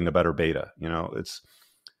building a better beta.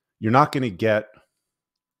 You're not going to get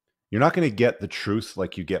the truth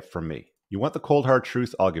like you get from me. You want the cold hard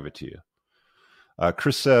truth? I'll give it to you.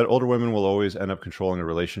 Chris said, older women will always end up controlling a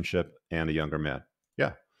relationship and a younger man.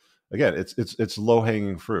 Yeah. Again, it's low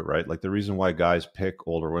hanging fruit, right? Like the reason why guys pick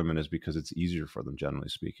older women is because it's easier for them, generally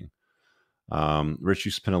speaking. Rich,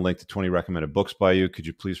 you spin a link to 20 recommended books by you. Could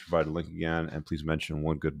you please provide a link again? And please mention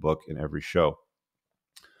one good book in every show.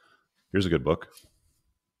 Here's a good book.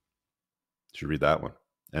 You should read that one.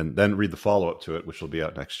 And then read the follow-up to it, which will be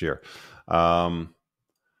out next year.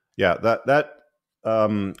 That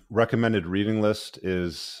recommended reading list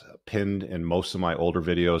is pinned in most of my older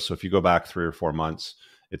videos. So if you go back 3 or 4 months,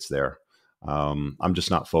 it's there. I'm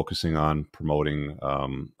just not focusing on promoting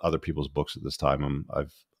other people's books at this time.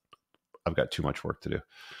 I've got too much work to do.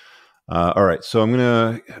 All right, so I'm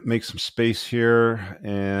going to make some space here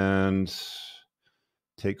and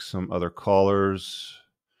take some other callers.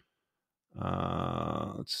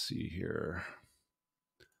 Let's see here.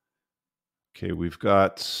 Okay, we've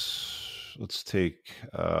got, let's take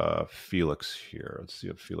Felix here. Let's see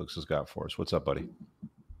what Felix has got for us. What's up, buddy?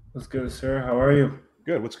 What's good, sir? How are you?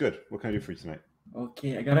 Good. What's good? What can I do for you tonight?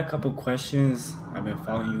 Okay, I got a couple questions. I've been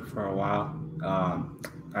following you for a while.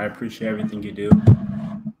 I appreciate everything you do.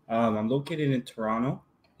 I'm located in Toronto,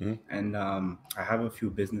 and I have a few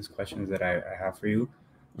business questions that I have for you.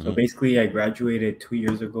 So basically, I graduated 2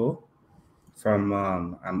 years ago from,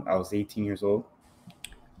 I was 18 years old.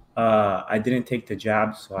 I didn't take the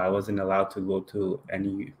job, so I wasn't allowed to go to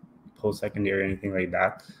any post-secondary or anything like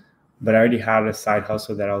that. But I already had a side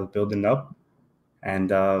hustle that I was building up.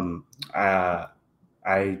 And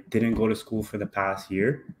I didn't go to school for the past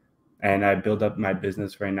year. And I built up my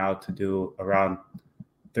business right now to do around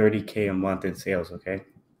 $30K a month in sales, okay?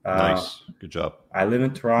 Nice. Good job. I live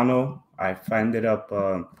in Toronto. I ended up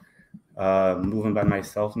moving by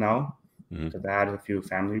myself now because I had a few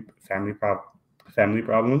family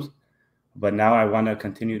problems. But now I want to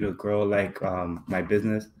continue to grow like my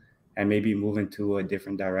business and maybe move into a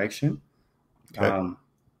different direction. Okay.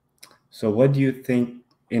 So what do you think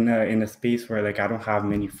in a space where like I don't have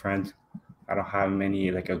many friends, I don't have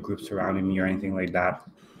many like a group surrounding me or anything like that?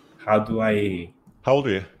 How old are you?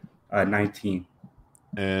 19.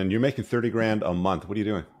 And you're making 30 grand a month. What are you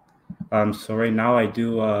doing? So right now I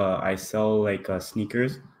do I sell like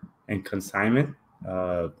sneakers and consignment.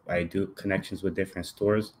 I do connections with different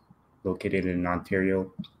stores located in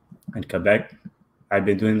Ontario and Quebec. I've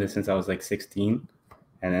been doing this since I was like 16,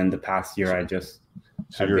 and then the past year I just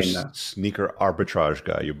So have you're been a sneaker arbitrage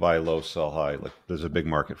guy. You buy low, sell high. Like there's a big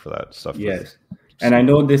market for that stuff. yes. And I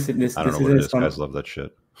know this I don't know what isn't it is. Guys love that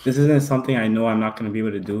shit. This isn't something I know I'm not going to be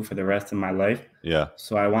able to do for the rest of my life. Yeah.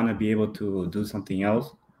 So I want to be able to do something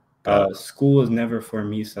else. Got it. School was never for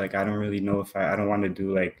me. So like I don't really know if I don't want to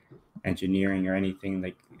do like engineering or anything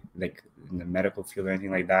like in the medical field or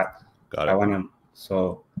anything like that. Got it. I want to.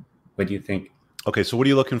 So what do you think? Okay, so what are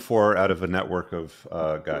you looking for out of a network of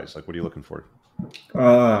guys? Like, what are you looking for?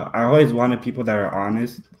 I always wanted people that are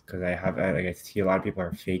honest because I see a lot of people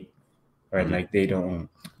are fake, or like they don't,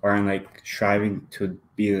 or I'm like striving to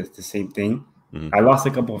be the same thing. I lost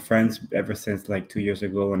a couple of friends ever since like 2 years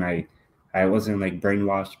ago, and I wasn't like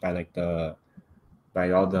brainwashed by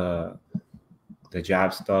all the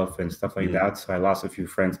jab stuff and stuff like that. So I lost a few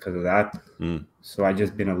friends because of that. So I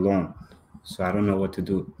just been alone. So I don't know what to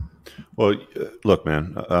do. Well, look,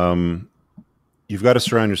 man, you've got to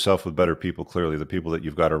surround yourself with better people. Clearly, the people that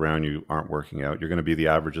you've got around you aren't working out. You're going to be the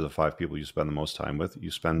average of the 5 people you spend the most time with.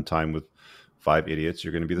 You spend time with 5 idiots,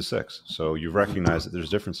 you're going to be the 6th. So you've recognized that there's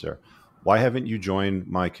a difference there. Why haven't you joined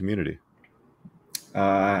my community?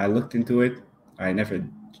 I looked into it. I never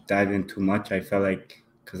dived in too much. I felt like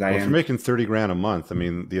if you're making $30,000 a month, I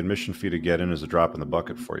mean, the admission fee to get in is a drop in the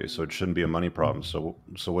bucket for you. So it shouldn't be a money problem. So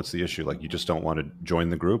what's the issue? Like, you just don't want to join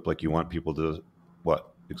the group? Like, you want people to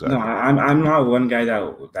what exactly? No, I'm not one guy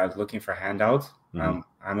that's looking for handouts.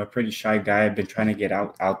 I'm a pretty shy guy. I've been trying to get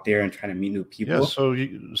out there and trying to meet new people.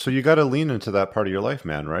 Yeah, so you got to lean into that part of your life,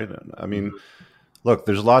 man, right? I mean, look,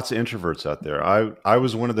 there's lots of introverts out there. I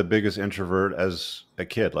was one of the biggest introvert as a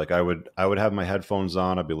kid. Like I would have my headphones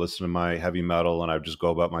on, I'd be listening to my heavy metal, and I'd just go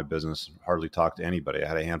about my business and hardly talk to anybody. I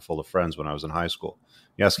had a handful of friends when I was in high school.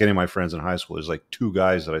 You ask any of my friends in high school, there's like 2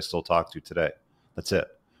 guys that I still talk to today. That's it,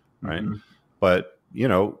 right? But, you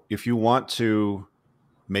know, if you want to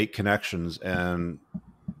make connections and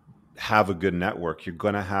have a good network, you're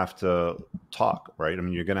going to have to talk, right? I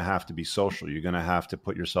mean, you're going to have to be social. You're going to have to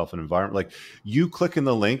put yourself in an environment. Like, you clicking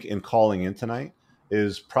the link and calling in tonight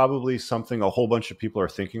is probably something a whole bunch of people are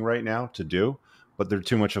thinking right now to do, but they're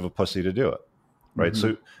too much of a pussy to do it, right?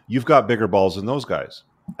 So you've got bigger balls than those guys,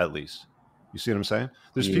 at least. You see what I'm saying?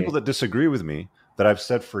 There's people that disagree with me that I've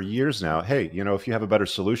said for years now, hey, you know, if you have a better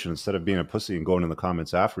solution, instead of being a pussy and going in the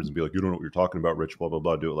comments afterwards and be like, you don't know what you're talking about, Rich, blah, blah,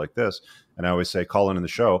 blah, do it like this. And I always say, call in the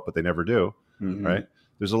show, but they never do, right?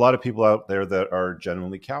 There's a lot of people out there that are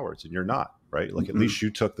genuinely cowards, and you're not, right? Like, at least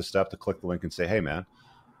you took the step to click the link and say, hey, man,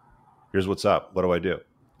 here's what's up. What do I do?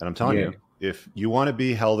 And I'm telling you, if you want to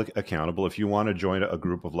be held accountable, if you want to join a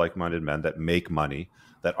group of like-minded men that make money,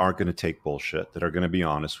 that aren't going to take bullshit, that are going to be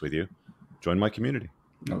honest with you, join my community.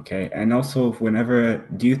 Okay. And also,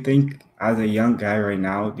 do you think as a young guy right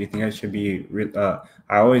now, do you think I should be,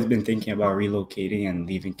 I always been thinking about relocating and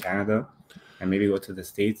leaving Canada and maybe go to the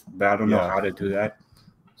States, but I don't know how to do that.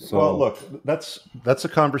 So, well, look, that's a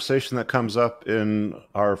conversation that comes up in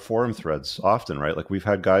our forum threads often, right? Like, we've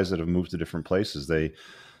had guys that have moved to different places.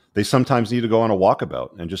 They sometimes need to go on a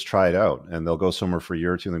walkabout and just try it out, and they'll go somewhere for a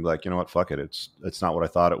year or two and they'll be like, you know what, fuck it. It's not what I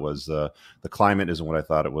thought it was. The climate isn't what I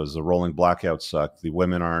thought it was. The rolling blackouts suck. The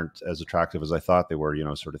women aren't as attractive as I thought they were, you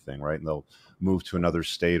know, sort of thing, right? And they'll move to another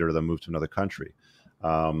state or they'll move to another country.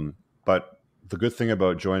 But the good thing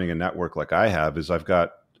about joining a network like I have is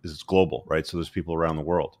it's global, right? So there's people around the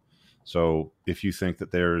world. So if you think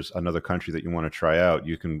that there's another country that you want to try out,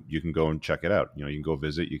 you can go and check it out. You know, you can go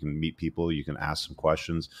visit, you can meet people, you can ask some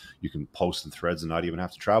questions, you can post in threads and not even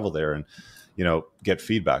have to travel there and, you know, get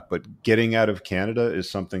feedback. But getting out of Canada is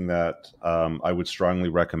something that I would strongly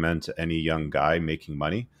recommend to any young guy making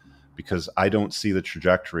money, because I don't see the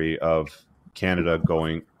trajectory of Canada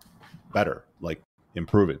going better, like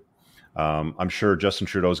improving. I'm sure Justin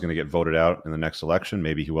Trudeau is going to get voted out in the next election.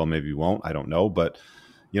 Maybe he will, maybe he won't. I don't know. But,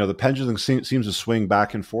 you know, the pendulum seems to swing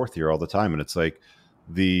back and forth here all the time. And it's like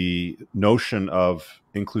the notion of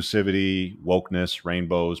inclusivity, wokeness,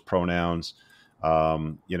 rainbows, pronouns,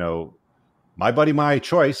 you know, my body, my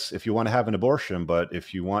choice if you want to have an abortion. But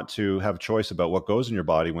if you want to have a choice about what goes in your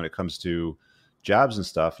body when it comes to jabs and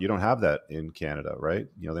stuff, you don't have that in Canada, right?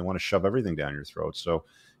 You know, they want to shove everything down your throat. So,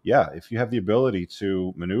 yeah, if you have the ability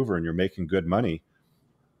to maneuver and you're making good money,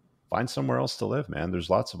 find somewhere else to live, man. There's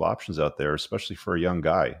lots of options out there, especially for a young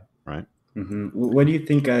guy, right? What do you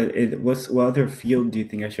think? What other field do you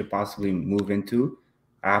think I should possibly move into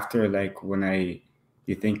after, like, when I,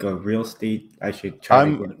 Do you think of real estate? I should try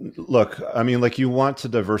to get. Look, I mean, like, you want to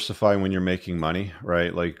diversify when you're making money,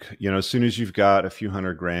 right? Like, as soon as you've got a few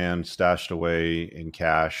 $100,000 stashed away in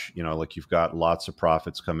cash, like you've got lots of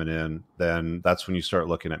profits coming in, then that's when you start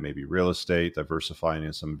looking at maybe real estate, diversifying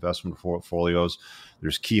in some investment portfolios.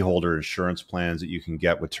 There's key holder insurance plans that you can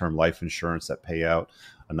get with term life insurance that pay out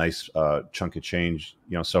a nice chunk of change,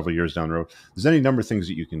 several years down the road. There's any number of things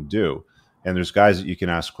that you can do. And there's guys that you can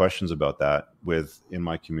ask questions about that with in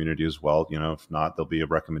my community as well. If not, there'll be a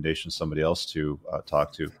recommendation somebody else to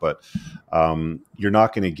talk to. But you're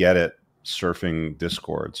not going to get it surfing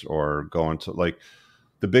discords or going to, like,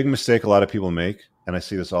 the big mistake a lot of people make, and I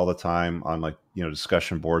see this all the time on, like,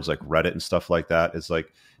 discussion boards like Reddit and stuff like that, is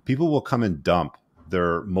like people will come and dump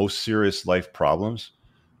their most serious life problems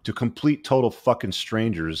to complete total fucking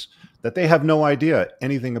strangers that they have no idea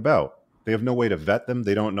anything about. They have no way to vet them.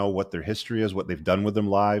 They don't know what their history is, what they've done with their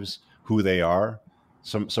lives, who they are.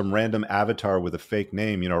 Some random avatar with a fake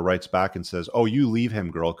name, writes back and says, "Oh, you leave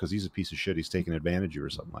him, girl, because he's a piece of shit. He's taking advantage of you,"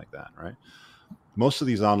 or something like that, right? Most of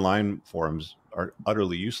these online forums are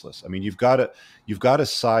utterly useless. I mean, you've got to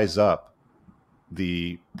size up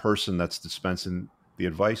the person that's dispensing the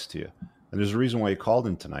advice to you. And there's a reason why you called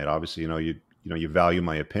in tonight. Obviously, you value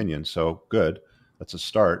my opinion, so good. That's a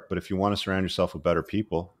start. But if you want to surround yourself with better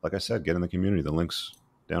people, like I said, get in the community. The link's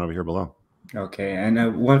down over here below. Okay.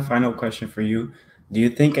 And one final question for you. Do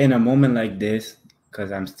you think in a moment like this,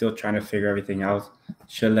 because I'm still trying to figure everything out,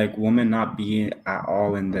 should, like, women not be at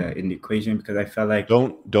all in the equation? Because I felt like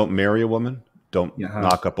don't marry a woman. Don't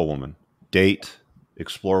knock up a woman. Date,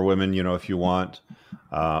 explore women, if you want.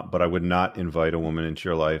 But I would not invite a woman into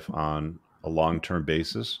your life on a long-term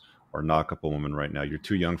basis, or knock up a woman right now. You're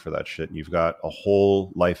too young for that shit. And you've got a whole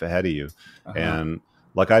life ahead of you. And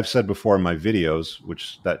like I've said before in my videos,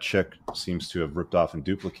 which that chick seems to have ripped off and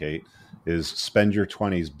duplicate, is spend your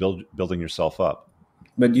 20s building yourself up.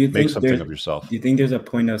 But do you make think something of yourself? Do you think there's a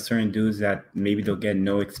point of certain dudes that maybe they'll get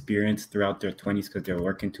no experience throughout their 20s because they're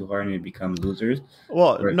working too hard and they become losers?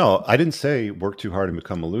 Well, no, I didn't say work too hard and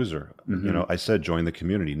become a loser. I said join the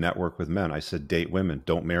community, network with men. I said date women,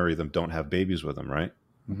 don't marry them, don't have babies with them, right?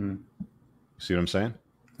 See what I'm saying?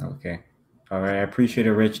 Okay. All right. I appreciate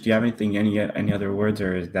it, Rich. Do you have any other words,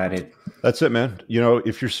 or is that it? That's it, man.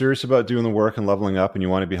 If you're serious about doing the work and leveling up and you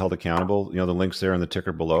want to be held accountable, the link's there in the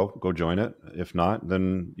ticker below. Go join it. If not,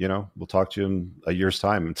 then, we'll talk to you in a year's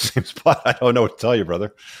time in the same spot. I don't know what to tell you,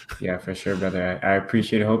 brother. Yeah, for sure, brother. I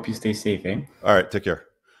appreciate it. Hope you stay safe, eh? All right. Take care.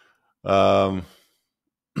 Yeah.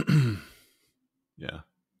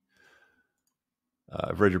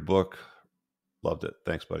 I've read your book. Loved it.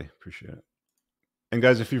 Thanks, buddy. Appreciate it. And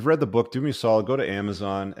guys, if you've read the book, do me a solid. Go to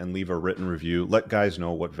Amazon and leave a written review. Let guys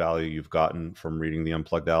know what value you've gotten from reading the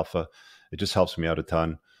Unplugged Alpha. It just helps me out a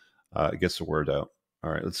ton. It gets the word out. All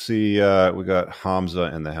right, let's see. We got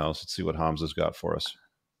Hamza in the house. Let's see what Hamza's got for us.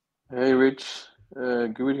 Hey, Rich.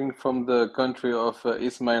 Greeting from the country of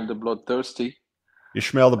Ismail the Bloodthirsty.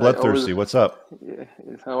 Ishmael the Bloodthirsty. What's up? Yeah,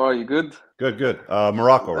 how are you? Good? Good.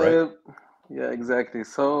 Morocco, right? Yeah, exactly.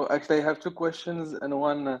 So actually I have two questions and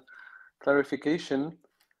one clarification.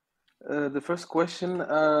 The first question,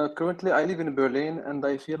 currently I live in Berlin and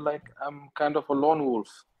I feel like I'm kind of a lone wolf.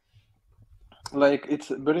 Like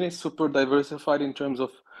Berlin is super diversified in terms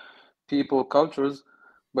of people, cultures,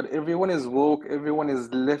 but everyone is woke, everyone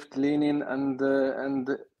is left-leaning, and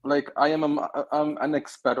like I'm an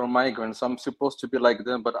expat or migrant, so I'm supposed to be like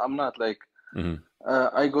them, but I'm not. Like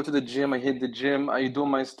I go to the gym, I hit the gym, I do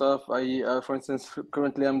my stuff. For instance,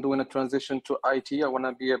 currently I'm doing a transition to IT. I want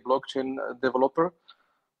to be a blockchain developer,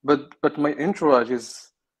 but my entourage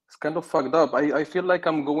is kind of fucked up. I feel like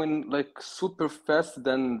I'm going like super fast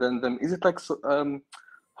than them. Is it like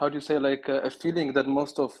how do you say, like a feeling that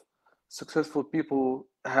most of successful people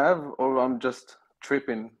have, or I'm just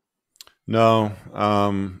tripping? No.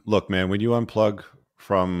 Look, man, when you unplug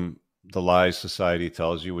from the lies society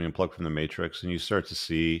tells you, when you unplug from the matrix and you start to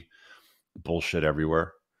see bullshit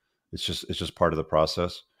everywhere, it's just part of the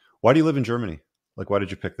process. Why do you live in Germany? Like, why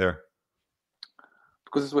did you pick there?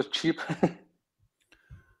 Because it was cheap.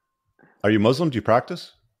 Are you Muslim? Do you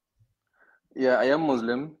practice? Yeah, I am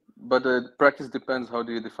Muslim, but practice depends. How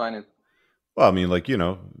do you define it? Well, I mean, like,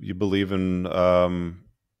 you believe in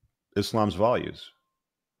Islam's values.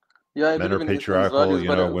 Yeah, I Men are believe in patriarchal, Islam's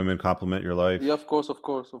values, women complement your life. Yeah, of course.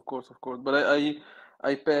 But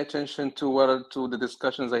I pay attention to the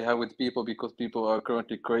discussions I have with people, because people are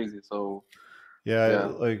currently crazy. So yeah.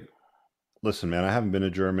 Like, listen, man, I haven't been to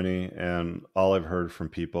Germany, and all I've heard from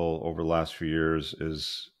people over the last few years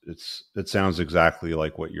is it sounds exactly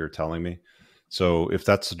like what you're telling me. So if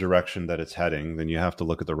that's the direction that it's heading, then you have to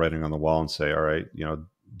look at the writing on the wall and say, all right,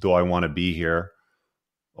 do I want to be here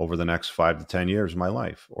over the next 5 to 10 years of my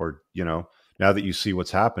life? Or, now that you see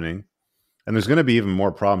what's happening, and there's going to be even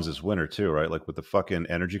more problems this winter too, right? Like with the fucking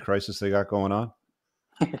energy crisis they got going on,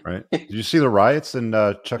 right? Did you see the riots in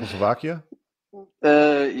Czechoslovakia?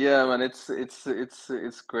 Yeah, man,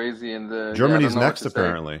 it's crazy, and Germany's I don't know next, what to say.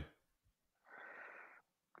 apparently.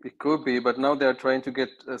 It could be, but now they're trying to get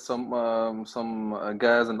some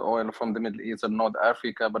gas and oil from the Middle East and North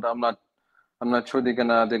Africa. But I'm not sure they're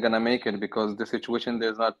gonna make it, because the situation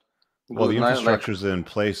there's not good. Well, the Like, infrastructure's in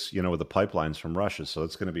place, with the pipelines from Russia, so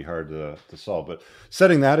it's going to be hard to solve. But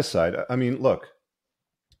setting that aside, I mean, look,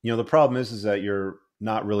 the problem is that you're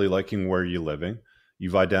not really liking where you're living.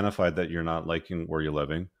 You've identified that you're not liking where you're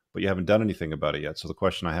living, but you haven't done anything about it yet. So the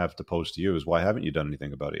question I have to pose to you is, why haven't you done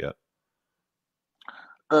anything about it yet?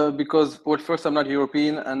 Because, well, first, I'm not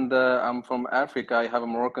European, and I'm from Africa. I have a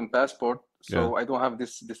Moroccan passport, so I don't have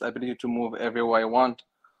this ability to move everywhere I want.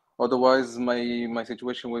 Otherwise, my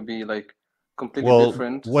situation would be like completely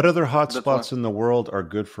different. What other hotspots in the world are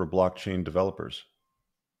good for blockchain developers?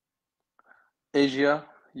 Asia,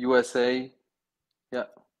 USA, yeah.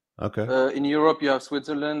 Okay. In Europe, you have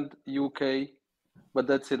Switzerland, UK, but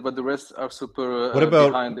that's it. But the rest are super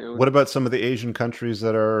behind. What about some of the Asian countries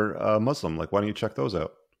that are Muslim? Like, why don't you check those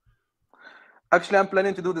out? Actually, I'm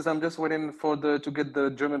planning to do this. I'm just waiting to get the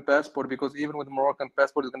German passport, because even with the Moroccan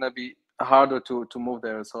passport, it's gonna be harder to move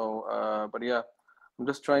there. So, but yeah, I'm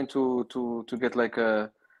just trying to get like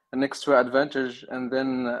an extra advantage, and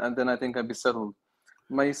then I think I'll be settled.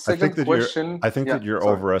 My second question. I think that you're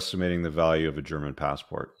overestimating the value of a German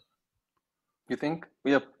passport. You think?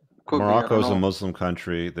 Yep. Morocco is a Muslim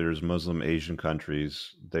country. There's Muslim Asian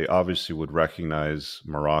countries. They obviously would recognize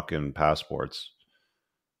Moroccan passports.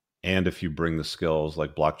 And if you bring the skills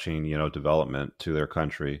like blockchain, development to their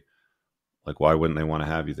country, like, why wouldn't they want to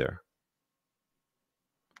have you there?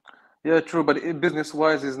 Yeah, true, but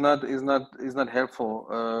business-wise is not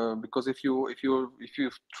helpful, because if you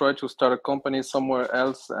try to start a company somewhere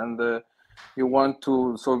else, and you want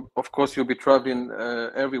to, so of course you'll be traveling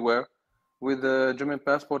everywhere. With a German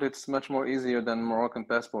passport, it's much more easier than Moroccan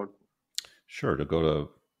passport. Sure, to go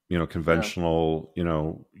to conventional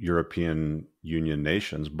European Union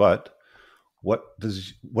nations, but what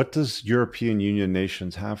does European Union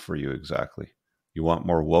nations have for you exactly? You want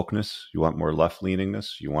more wokeness, you want more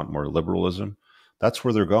left-leaningness, you want more liberalism. That's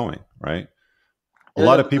where they're going, right? A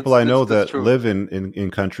lot of people I know that live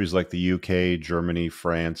in countries like the UK, Germany,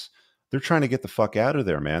 France, they're trying to get the fuck out of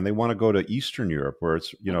there, man. They want to go to Eastern Europe, where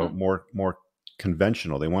it's more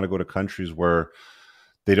conventional. They want to go to countries where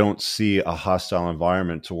they don't see a hostile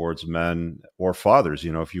environment towards men or fathers,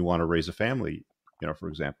 if you want to raise a family, for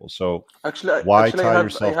example. So actually, why tie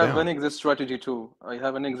yourself down? I have an exit strategy too.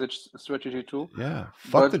 Yeah.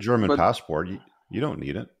 Fuck the German passport. You don't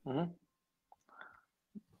need it.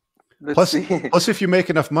 Plus, if you make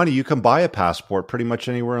enough money, you can buy a passport pretty much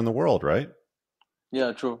anywhere in the world, right?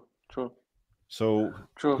 Yeah, true. So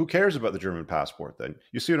who cares about the German passport then?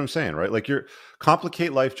 You see what I'm saying, right? Like, you're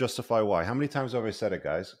complicate life, justify why. How many times have I said it,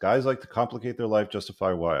 guys? Guys like to complicate their life,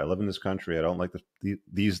 justify why. I live in this country. I don't like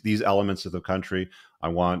these elements of the country. I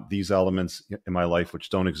want these elements in my life which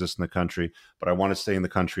don't exist in the country, but I want to stay in the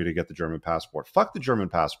country to get the German passport. Fuck the German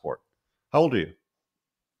passport. How old are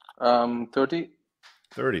you? 30.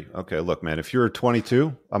 30. Okay, look, man, if you're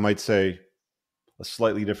 22, I might say a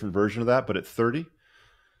slightly different version of that, but at 30,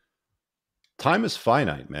 time is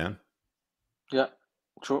finite, man. Yeah,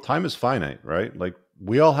 true. Time is finite, right? Like,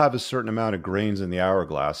 we all have a certain amount of grains in the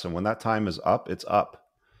hourglass, and when that time is up, it's up.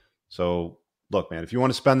 So, look, man, if you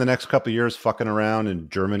want to spend the next couple of years fucking around in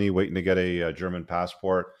Germany waiting to get a German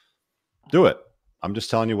passport, do it. I'm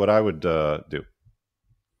just telling you what I would do.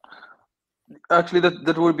 Actually,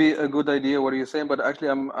 that would be a good idea. What are you saying? But actually,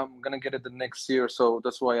 I'm gonna get it the next year, so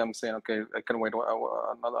that's why I'm saying, okay, I can wait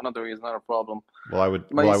another year is not a problem. Well, I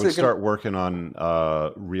would start working on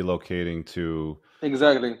relocating to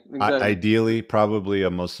exactly. Ideally, probably a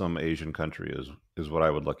Muslim Asian country is what I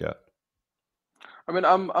would look at. I mean,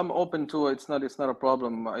 I'm open to it. It's not a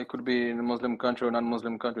problem. I could be in a Muslim country or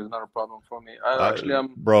non-Muslim country. It's not a problem for me.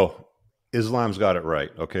 Bro, Islam's got it right.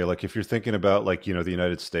 Okay. Like, if you're thinking about, like, the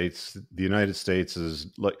United States is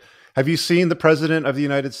like, have you seen the president of the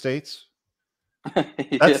United States?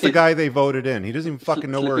 That's the guy they voted in. He doesn't even fucking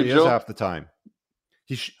know where he is half the time.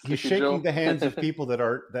 He's shaking the hands of people that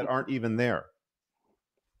aren't even there.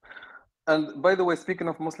 And by the way, speaking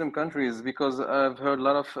of Muslim countries, because I've heard a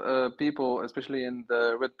lot of people, especially in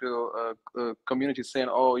the Red Pill community, saying,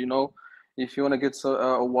 "Oh, if you want to get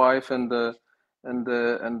a wife and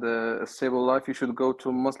and a stable life, you should go to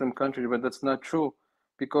a Muslim country. But that's not true,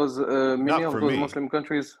 because many of those Muslim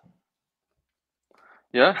countries.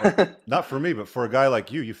 Yeah. Not for me, but for a guy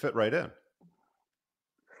like you fit right in.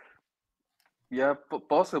 Yeah,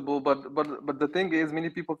 possible, but the thing is, many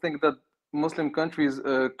people think that Muslim countries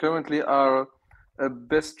currently are a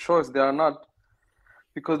best choice. They are not,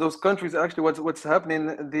 because those countries actually, what's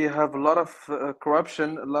happening, they have a lot of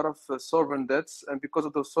corruption, a lot of sovereign debts, and because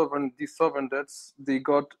of these sovereign debts,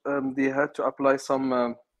 they had to apply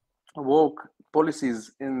some woke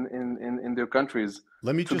policies in their countries.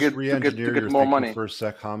 Let me to just re-engineer your more thinking money for a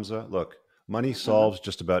sec, Hamza. Look, money solves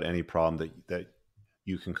just about any problem that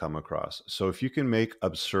you can come across. So if you can make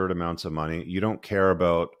absurd amounts of money, you don't care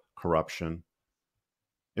about corruption.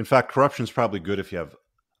 In fact, corruption is probably good if you have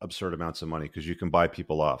absurd amounts of money, because you can buy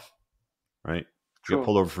people off, right? You get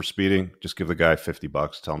pulled over for speeding, just give the guy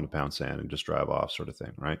 $50, tell him to pound sand and just drive off, sort of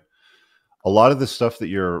thing, right? A lot of the stuff that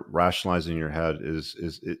you're rationalizing in your head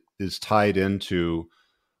is tied into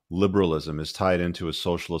liberalism, is tied into a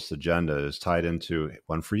socialist agenda, is tied into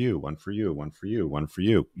one for you, one for you, one for you, one for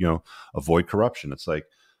you, avoid corruption. It's like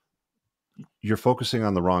you're focusing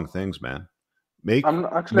on the wrong things, man. Make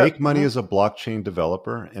money as a blockchain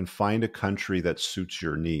developer and find a country that suits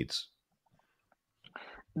your needs.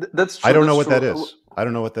 That's true. I don't know what that is. I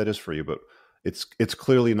don't know what that is for you, but it's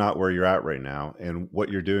clearly not where you're at right now. And what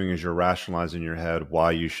you're doing is you're rationalizing in your head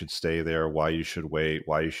why you should stay there, why you should wait,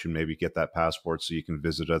 why you should maybe get that passport so you can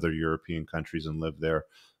visit other European countries and live there,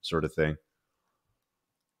 sort of thing.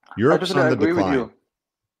 Europe's on the decline. With you.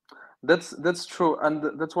 That's true,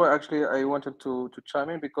 and that's why actually I wanted to chime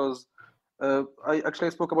in, because I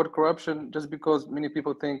spoke about corruption just because many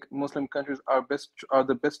people think Muslim countries are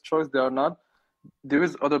the best choice. They are not. There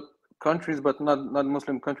is other countries, but not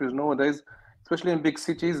Muslim countries nowadays. Especially in big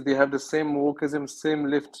cities, they have the same wokeism, same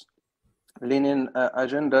left-leaning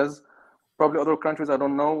agendas. Probably other countries I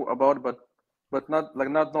don't know about, but not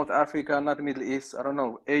North Africa, not the Middle East. I don't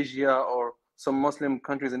know, Asia or some Muslim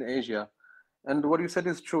countries in Asia. And what you said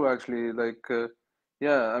is true, actually.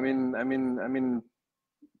 I mean,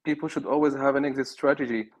 people should always have an exit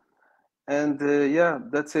strategy. And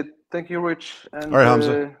that's it. Thank you, Rich. And all right,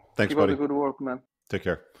 Hamza. Thanks, buddy. Keep up the good work, man. Take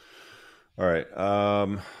care. All right.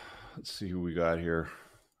 Let's see who we got here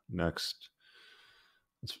next.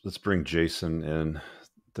 Let's bring Jason in.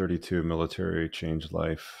 32 military, changed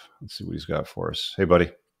life. Let's see what he's got for us. Hey, buddy.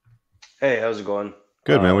 Hey, how's it going?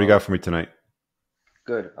 Good, man. What do you got for me tonight?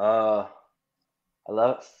 Good. I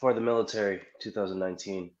left for the military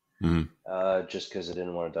 2019. Just because I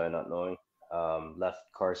didn't want to die not knowing. Left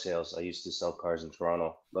car sales. I used to sell cars in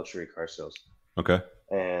Toronto, luxury car sales. Okay.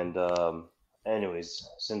 And anyways,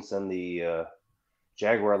 since then the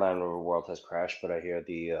Jaguar Land Rover world has crashed, but I hear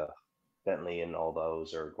the Bentley and all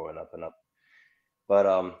those are going up and up. But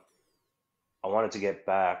I wanted to get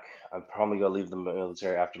back. I'm probably gonna leave the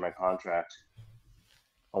military after my contract.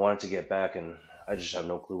 I wanted to get back, and I just have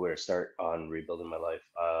no clue where to start on rebuilding my life.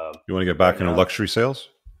 You want to get back into luxury sales?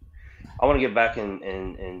 I want to get back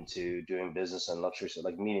into doing business and luxury,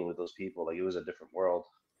 like meeting with those people. Like, it was a different world,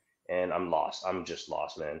 and I'm lost. I'm just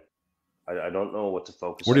lost, man. I don't know what to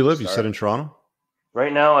focus on. Where do you live? You said in Toronto?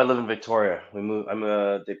 Right now, I live in Victoria. We moved.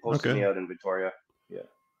 They posted me out in Victoria. Yeah.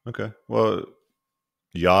 Okay. Well,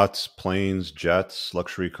 yachts, planes, jets,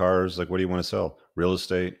 luxury cars. Like, what do you want to sell? Real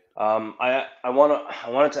estate? I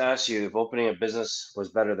wanted to ask you if opening a business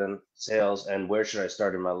was better than sales, and where should I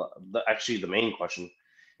start in my life? Actually, the main question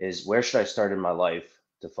is, where should I start in my life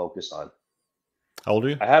to focus on? How old are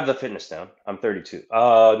you? I have the fitness down. I'm 32.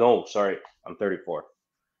 No, sorry, I'm 34.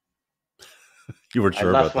 You weren't sure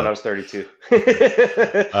I about left when that. I was 32.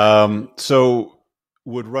 So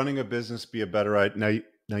would running a business be a better idea?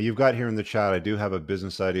 Now you've got here in the chat, I do have a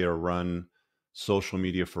business idea to run social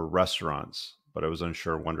media for restaurants, but I was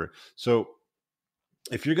unsure, wondering. So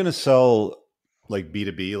if you're going to sell like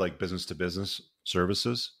B2B, like business to business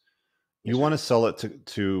services, you want to sell it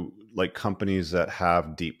to like companies that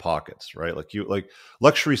have deep pockets, right? Like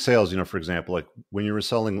luxury sales, for example, like when you were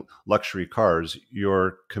selling luxury cars,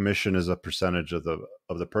 your commission is a percentage of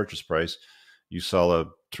the purchase price. You sell a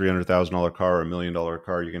 $300,000 car or $1 million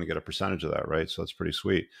car, you're going to get a percentage of that, right? So it's pretty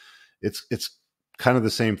sweet. It's kind of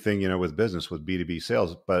the same thing, with business, with B2B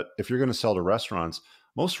sales. But if you're going to sell to restaurants,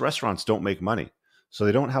 most restaurants don't make money. So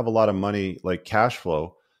they don't have a lot of money, like cash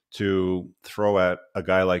flow, to throw at a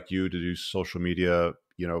guy like you to do social media,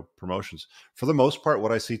 promotions. For the most part,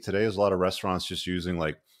 what I see today is a lot of restaurants just using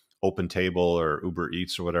like Open Table or Uber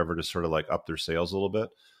Eats or whatever to sort of like up their sales a little bit.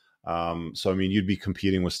 So, I mean, you'd be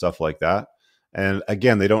competing with stuff like that. And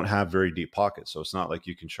again, they don't have very deep pockets. So it's not like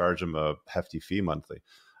you can charge them a hefty fee monthly.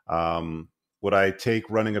 would I take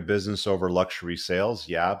running a business over luxury sales?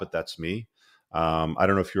 Yeah, but that's me. I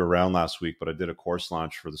don't know if you were around last week, but I did a course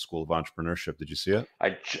launch for the School of Entrepreneurship. Did you see it?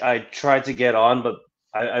 I tried to get on, but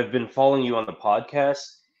I've been following you on the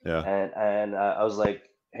podcast, Yeah. and I was like,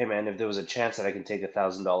 hey man, if there was a chance that I can take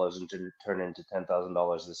 $1,000 and turn it into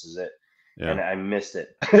 $10,000, this is it. Yeah. And I missed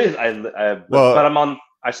it. Well, but I'm on.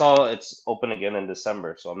 I saw it's open again in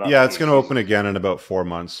December, so I'm not. Yeah, it's going to open again in about 4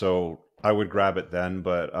 months, so I would grab it then.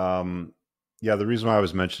 But yeah, the reason why I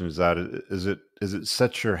was mentioning is that is it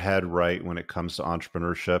sets your head right when it comes to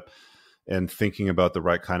entrepreneurship and thinking about the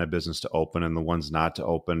right kind of business to open and the ones not to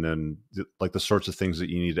open, and like the sorts of things that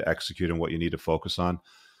you need to execute and what you need to focus on.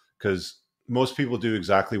 Because most people do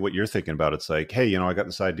exactly what you're thinking about. It's like, hey, I got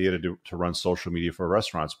this idea to run social media for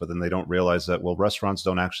restaurants, but then they don't realize that, well, restaurants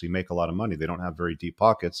don't actually make a lot of money. They don't have very deep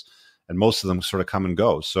pockets, and most of them sort of come and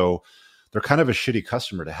go. So they're kind of a shitty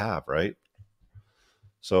customer to have, right?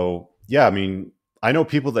 So yeah, I mean, I know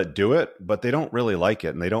people that do it, but they don't really like it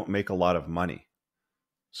and they don't make a lot of money.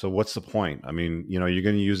 So what's the point? I mean, you're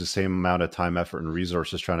going to use the same amount of time, effort, and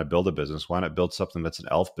resources trying to build a business. Why not build something that's an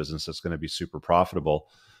elf business that's going to be super profitable,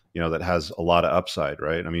 that has a lot of upside,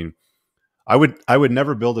 right? I mean, I would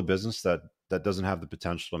never build a business that doesn't have the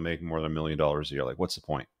potential to make more than $1 million a year. Like, what's the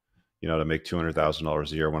point? To make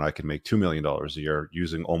 $200,000 a year when I can make $2 million a year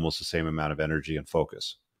using almost the same amount of energy and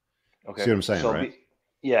focus. Okay. See what I'm saying, so right?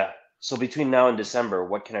 Yeah. So between now and December,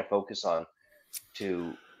 what can I focus on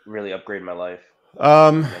to really upgrade my life?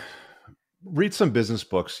 Read some business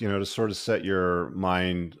books, to sort of set your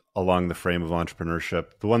mind along the frame of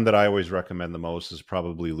entrepreneurship. The one that I always recommend the most is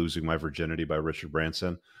probably Losing My Virginity by Richard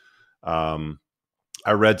Branson. I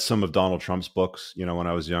read some of Donald Trump's books, when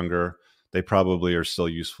I was younger. They probably are still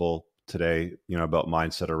useful today, about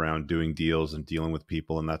mindset around doing deals and dealing with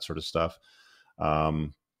people and that sort of stuff.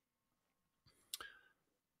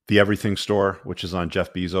 The Everything Store, which is on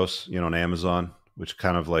Jeff Bezos, on Amazon, which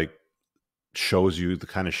kind of like shows you the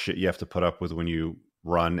kind of shit you have to put up with when you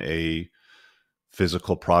run a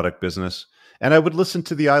physical product business. And I would listen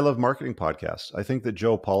to the I Love Marketing podcast. I think that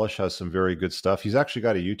Joe Polish has some very good stuff. He's actually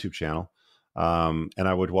got a YouTube channel. And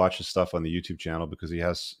I would watch his stuff on the YouTube channel because he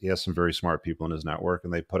has some very smart people in his network,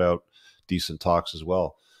 and they put out decent talks as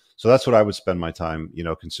well. So that's what I would spend my time,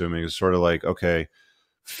 consuming, is sort of like, okay,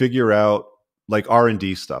 figure out like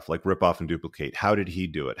R&D stuff, like rip off and duplicate. How did he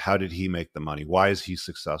do it? How did he make the money? Why is he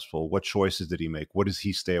successful? What choices did he make? What does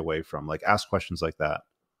he stay away from? Like, ask questions like that.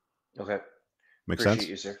 Okay. Make Appreciate sense?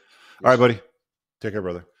 You, sir. Yes, all right, buddy. Take care,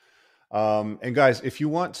 brother. And guys, if you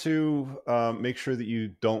want to make sure that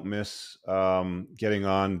you don't miss getting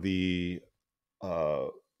on the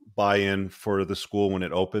buy-in for the school when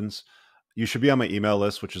it opens, you should be on my email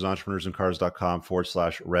list, which is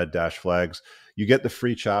entrepreneursincars.com/red-flags. You get the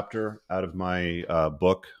free chapter out of my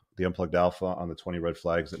book, The Unplugged Alpha, on the 20 red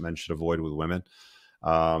flags that men should avoid with women.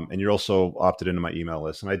 And you're also opted into my email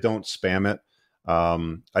list, and I don't spam it.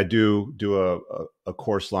 I do a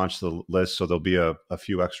course launch to the list, so there'll be a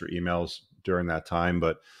few extra emails during that time,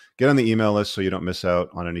 but get on the email list so you don't miss out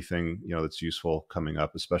on anything, that's useful coming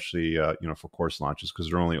up, especially, for course launches, because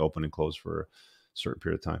they're only open and closed for a certain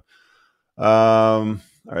period of time. All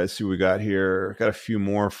right, let's see what we got here. Got a few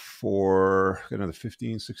more got another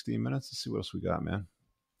 15, 16 minutes. Let's see what else we got, man.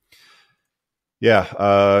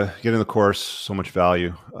 Yeah. Get in the course. So much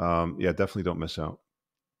value. Yeah, definitely don't miss out.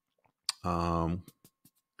 So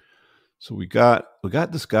we got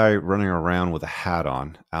this guy running around with a hat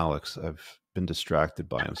on, Alex. I've been distracted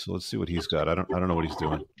by him. So let's see what he's got. I don't know what he's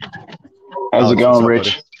doing. How's Alex, it going, up,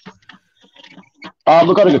 Rich?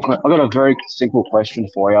 Look, I got a very simple question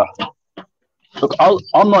for you. Look,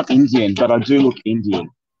 I'm not Indian, but I do look Indian,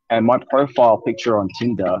 and my profile picture on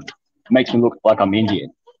Tinder makes me look like I'm Indian,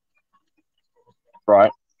 right?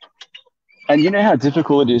 And you know how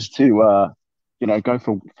difficult it is to, go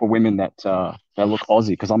for women that look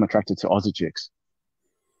Aussie, because I'm attracted to Aussie chicks.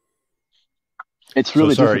 It's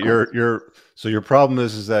really difficult. So your problem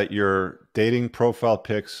is that your dating profile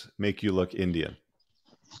pics make you look Indian.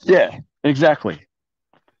 Yeah, exactly.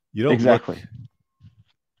 You don't exactly.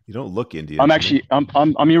 You don't look Indian. I'm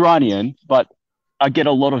Iranian, but I get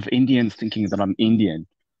a lot of Indians thinking that I'm Indian.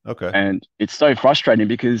 Okay. And it's so frustrating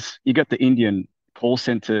because you get the Indian call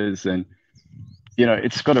centers, and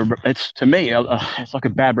it's to me, it's like a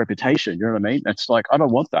bad reputation. You know what I mean? It's like, I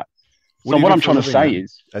don't want that. What I'm trying to say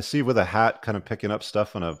is, I see you with a hat, kind of picking up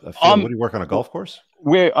stuff on a field. What do you work on, a golf course?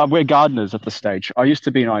 We're gardeners at the stage. I used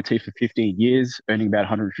to be in IT for 15 years, earning about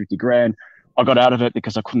 150 grand. I got out of it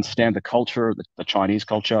because I couldn't stand the culture, the Chinese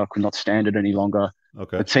culture. I could not stand it any longer.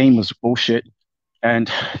 Okay. The team was bullshit.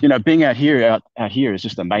 And you know, being out here is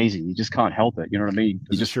just amazing. You just can't help it. You know what I mean?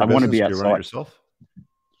 Is this your I want to business? be Do you run it outside. yourself?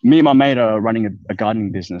 Me and my mate are running a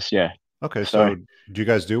gardening business. Yeah. Okay, so do you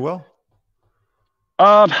guys do well?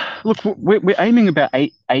 Look, we're aiming about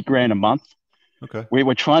eight grand a month. Okay.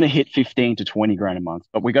 We're trying to hit 15 to 20 grand a month,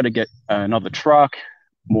 but we got to get another truck,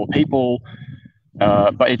 more people.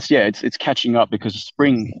 But it's catching up because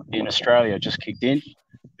spring in Australia just kicked in.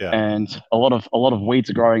 Yeah. And a lot of weeds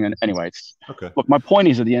are growing. And anyway, okay. Look, my point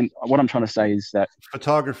is at the end, what I'm trying to say is that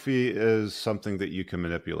photography is something that you can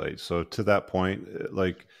manipulate. So to that point,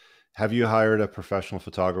 like, have you hired a professional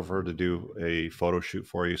photographer to do a photo shoot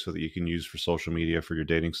for you so that you can use for social media for your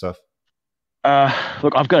dating stuff?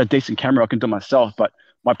 Look, I've got a decent camera I can do myself, but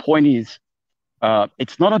my point is,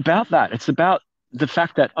 it's not about that. It's about the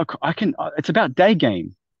fact that I can. It's about day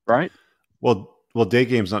game, right? Well, day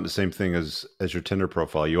game's not the same thing as your Tinder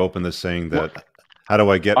profile. You open this saying that, how do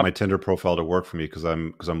I get my Tinder profile to work for me? Because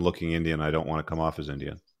I'm looking Indian. I don't want to come off as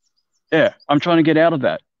Indian. Yeah, I'm trying to get out of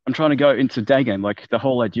that. I'm trying to go into day game. Like the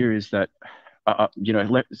whole idea is that,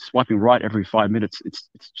 swiping right every 5 minutes. It's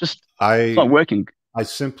not working. I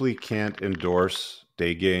simply can't endorse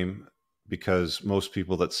day game because most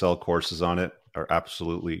people that sell courses on it are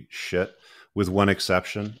absolutely shit. With one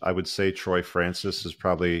exception, I would say Troy Francis is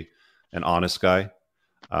probably an honest guy.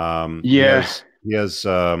 He has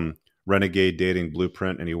Renegade Dating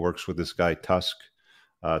Blueprint, and he works with this guy Tusk.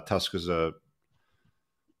 Tusk is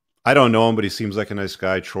I don't know him, but he seems like a nice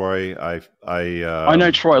guy. Troy, I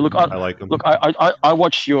know Troy. Look, I like him. Look, I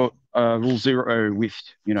watch your Rule Zero with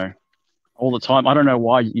all the time. I don't know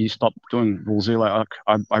why you stopped doing Rule Zero.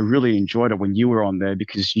 I really enjoyed it when you were on there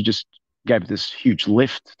because you just gave this huge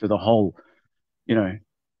lift to the whole, the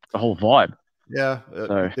whole vibe. Yeah,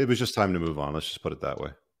 it was just time to move on. Let's just put it that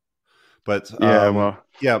way. But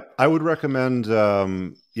I would recommend,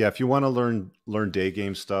 if you want to learn day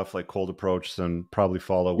game stuff like cold approach, then probably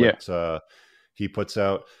follow what he puts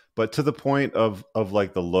out. But to the point of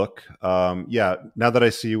like the look, now that I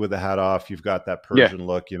see you with the hat off, you've got that Persian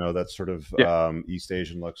look, that sort of East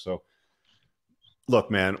Asian look. So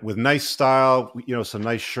look, man, with nice style, some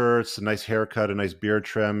nice shirts, a nice haircut, a nice beard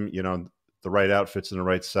trim, the right outfits in the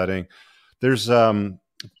right setting. There's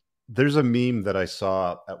a meme that I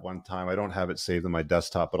saw at one time. I don't have it saved on my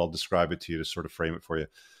desktop, but I'll describe it to you to sort of frame it for you.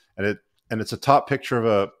 And it's a top picture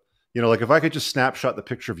of like if I could just snapshot the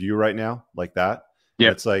picture of you right now, like that. Yeah.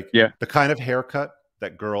 It's like the kind of haircut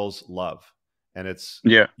that girls love. And it's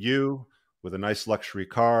you with a nice luxury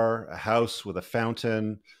car, a house with a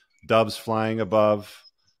fountain, doves flying above.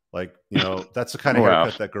 Like, that's the kind of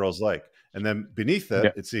haircut that girls like. And then beneath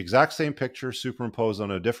it, it's the exact same picture superimposed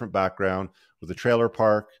on a different background with a trailer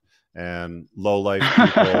park and low life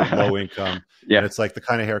people, low income. And it's like the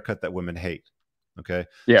kind of haircut that women hate. Okay.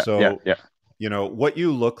 What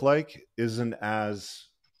you look like isn't as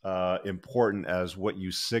important as what you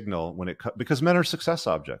signal because men are success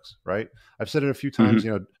objects, right? I've said it a few times,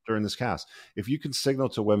 during this cast. If you can signal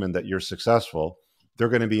to women that you're successful, they're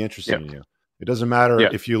going to be interested in you. It doesn't matter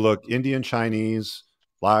if you look Indian, Chinese,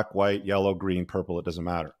 black, white, yellow, green, purple, it doesn't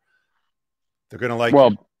matter. They're going to like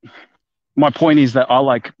you. My point is that I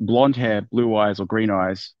like blonde hair, blue eyes or green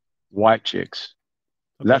eyes, white chicks.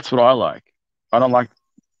 Okay. That's what I like. I don't like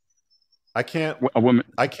a woman.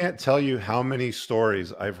 I can't tell you how many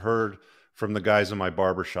stories I've heard from the guys in my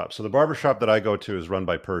barbershop. So the barbershop that I go to is run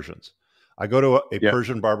by Persians. I go to a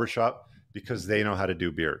Persian barbershop because they know how to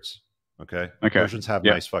do beards. Okay. Persians have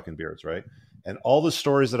nice fucking beards, right? And all the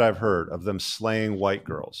stories that I've heard of them slaying white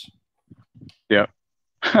girls. Yeah.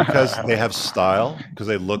 Because they have style, because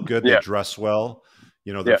they look good, they dress well,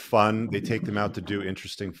 they're fun, they take them out to do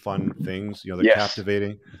interesting, fun things, they're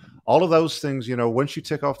captivating. All of those things, once you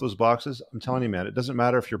tick off those boxes, I'm telling you, man, it doesn't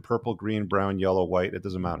matter if you're purple, green, brown, yellow, white, it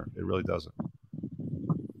doesn't matter. It really doesn't.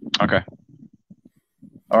 Okay.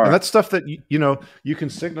 And that's stuff that, you can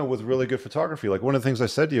signal with really good photography. Like one of the things I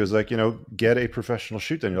said to you is like, get a professional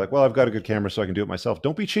shoot done. You're like, well, I've got a good camera so I can do it myself.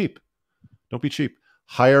 Don't be cheap. Don't be cheap.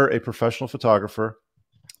 Hire a professional photographer,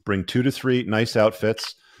 bring 2 to 3 nice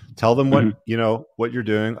outfits, tell them what, what you're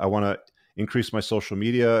doing. I want to increase my social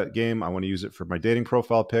media game. I want to use it for my dating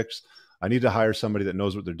profile pics. I need to hire somebody that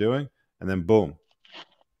knows what they're doing. And then boom.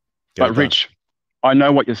 But Rich, I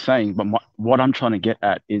know what you're saying, but what I'm trying to get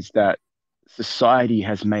at is that society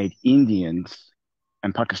has made Indians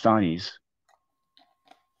and Pakistanis.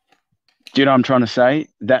 Do you know what I'm trying to say?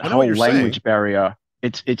 That whole language barrier,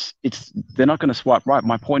 it's they're not going to swipe right.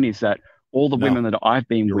 My point is that all the women that I've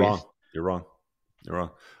been with. You're wrong.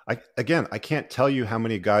 I can't tell you how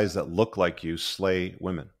many guys that look like you slay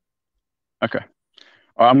women. Okay.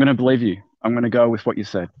 I'm going to believe you. I'm going to go with what you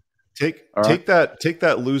said. Take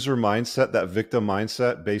that loser mindset, that victim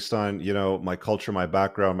mindset based on, you know, my culture, my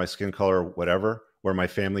background, my skin color, whatever, where my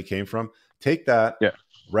family came from. Take that,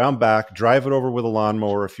 round back, drive it over with a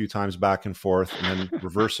lawnmower a few times back and forth, and then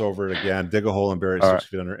reverse over it again, dig a hole and bury it 6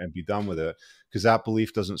 feet under and be done with it. Because that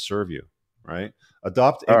belief doesn't serve you, right?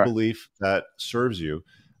 Adopt a belief that serves you,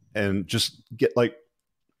 and just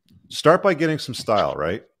start by getting some style,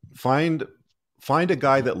 right? Find a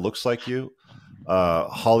guy that looks like you,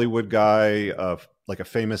 Hollywood guy, like a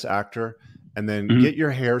famous actor, and then get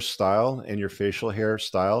your hairstyle and your facial hair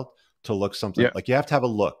styled to look something like you have to have a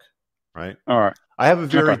look, right? I have a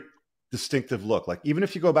very distinctive look. Like, even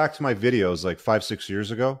if you go back to my videos like 5-6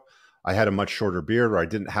 years ago, I had a much shorter beard, or I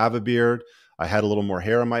didn't have a beard. I had a little more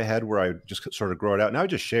hair on my head where I just sort of grow it out. Now I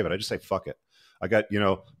just shave it. I just say, fuck it. I got, you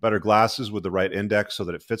know, better glasses with the right index so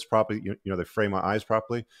that it fits properly. You know, they frame my eyes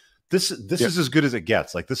properly. This is as good as it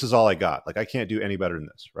gets. Like, this is all I got. Like, I can't do any better than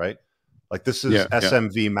this, right? Like, this is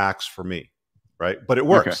SMV max for me, right? But it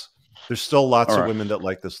works. There's still lots of women that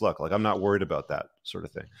like this look. Like, I'm not worried about that sort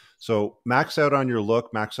of thing. So max out on your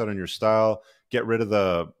look, max out on your style. Get rid of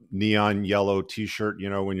the neon yellow T-shirt, you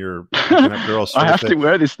know, when you're looking at girls. I have to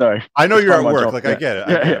wear this though. I know you're at work. Like, I get it.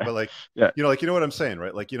 I get it. But like, you know, like, you know what I'm saying,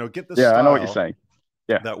 right? Like, you know, get the style. I know what you're saying.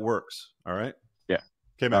 Yeah. That works. All right. Yeah.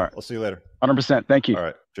 Okay, man. I'll see you later. 100%. Thank you. All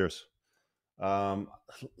right. Cheers. Let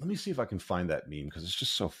me see if I can find that meme, because it's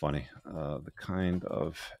just so funny. The kind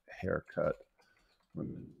of haircut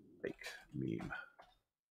women like meme.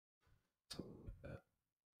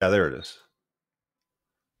 Yeah, there it is.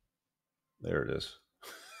 There it is.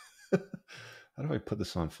 How do I put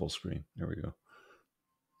this on full screen? There we go.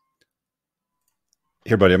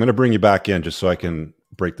 Here, buddy, I'm going to bring you back in just so I can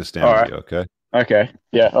break this down with you, okay? Okay.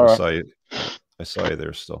 Yeah. All right. I saw you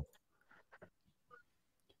there still.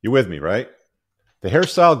 You with me, right? The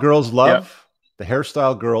hairstyle girls love, the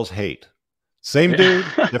hairstyle girls hate. Same dude,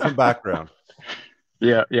 different background.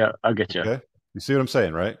 Yeah, I'll get you. Okay. You see what I'm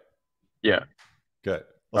saying, right? Yeah. Good.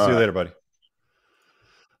 I'll see you later, buddy.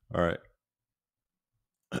 All right.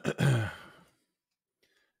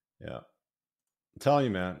 Yeah. I'm telling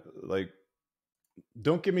you, man, like,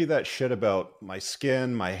 don't give me that shit about my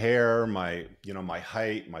skin, my hair, my, you know, my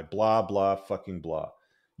height, my blah, blah, fucking blah.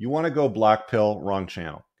 You want to go black pill, wrong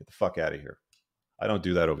channel. Get the fuck out of here. I don't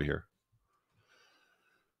do that over here.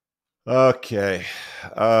 Okay.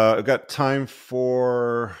 I've got time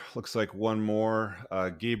for, looks like one more.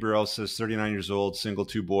 Gabriel says 39 years old, single,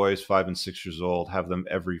 2 boys, 5 and 6 years old. Have them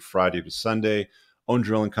every Friday to Sunday. Own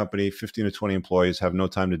drilling company, 15 to 20 employees, have no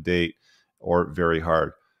time to date or very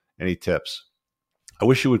hard. Any tips? I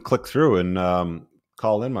wish you would click through and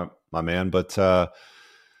call in, my man. But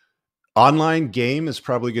online game is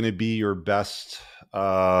probably going to be your best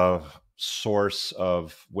source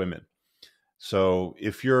of women. So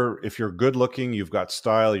if you're good looking, you've got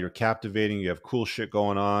style, you're captivating, you have cool shit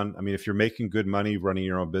going on. I mean, if you're making good money running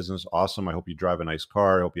your own business, awesome. I hope you drive a nice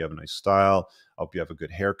car. I hope you have a nice style. I hope you have a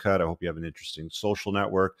good haircut. I hope you have an interesting social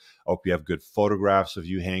network. I hope you have good photographs of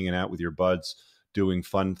you hanging out with your buds, doing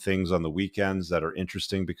fun things on the weekends that are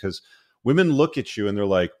interesting, because women look at you and they're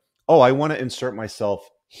like, oh, I want to insert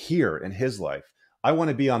myself here in his life. I want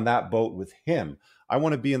to be on that boat with him. I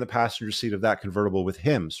want to be in the passenger seat of that convertible with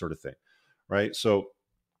him, sort of thing. Right. So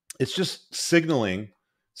it's just signaling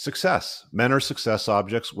success. Men are success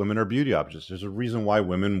objects. Women are beauty objects. There's a reason why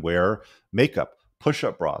women wear makeup,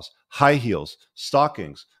 push-up bras, high heels,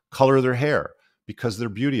 stockings, color their hair, because they're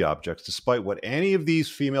beauty objects. Despite what any of these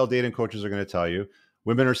female dating coaches are going to tell you,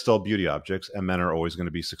 women are still beauty objects and men are always going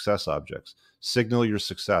to be success objects. Signal your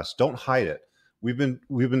success. Don't hide it. We've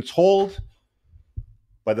been told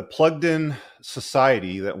by the plugged-in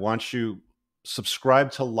society that wants you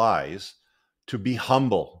subscribe to lies to be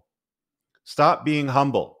humble. Stop being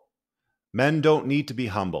humble. Men don't need to be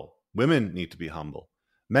humble. Women need to be humble.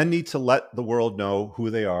 Men need to let the world know who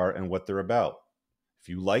they are and what they're about. If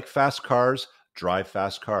you like fast cars, drive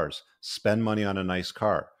fast cars. Spend money on a nice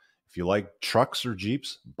car. If you like trucks or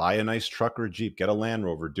Jeeps, buy a nice truck or a Jeep. Get a Land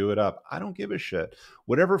Rover. Do it up. I don't give a shit.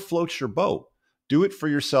 Whatever floats your boat. Do it for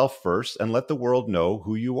yourself first and let the world know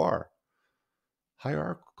who you are.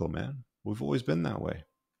 Hierarchical, man. We've always been that way.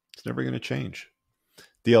 It's never going to change.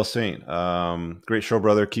 DL Saint, great show,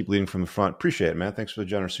 brother. Keep leading from the front. Appreciate it, man. Thanks for the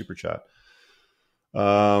generous super chat.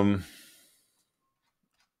 All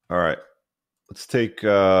right. Let's take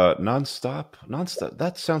nonstop. Nonstop.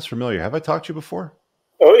 That sounds familiar. Have I talked to you before?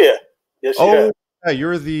 Oh, yeah. Yes, you have. Yeah,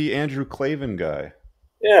 you're the Andrew Clavin guy.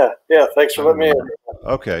 Yeah. Thanks for letting me in.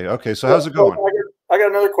 Okay. So how's it going? I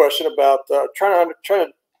got another question about trying to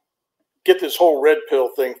get this whole red pill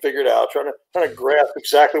thing figured out. Trying to grasp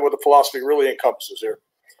exactly what the philosophy really encompasses here.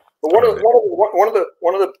 But one of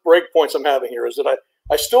the break points I'm having here is that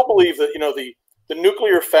I still believe that the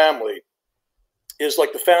nuclear family is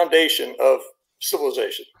like the foundation of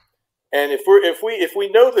civilization. And if we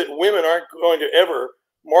know that women aren't going to ever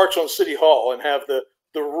march on City Hall and have the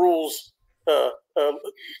rules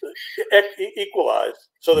equalized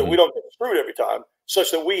so that we don't get screwed every time,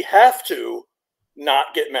 such that we have to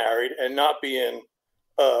not get married and not be in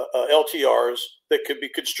LTRs that could be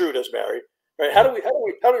construed as married. Right? How do we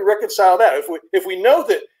reconcile that? If we know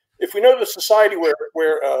the society where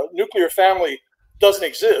nuclear family doesn't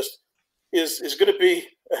exist is going to be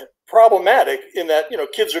problematic in that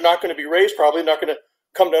kids are not going to be raised, probably not going to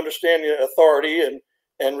come to understand the authority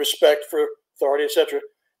and respect for authority, etc.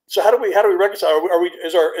 So how do we reconcile? Are we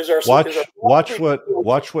is our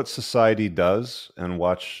watch what society does and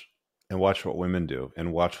watch what women do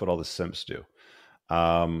and watch what all the simps do.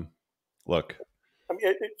 Look, I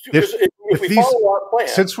mean, if we follow our plan,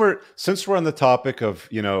 since we're on the topic of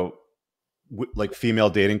like female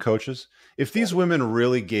dating coaches, if these women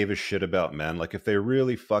really gave a shit about men, like if they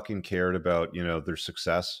really fucking cared about their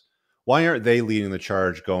success, why aren't they leading the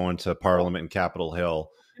charge, going to Parliament and Capitol Hill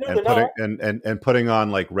and putting on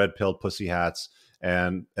like red pilled pussy hats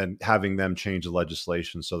and having them change the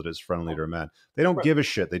legislation so that it's friendly to men? They don't give a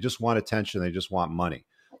shit. They just want attention. They just want money.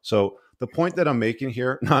 So the point that I'm making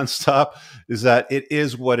here nonstop is that it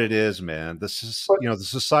is what it is, man. This is, the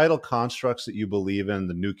societal constructs that you believe in,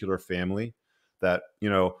 the nuclear family that,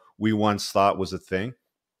 we once thought was a thing.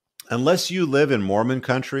 Unless you live in Mormon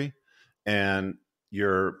country and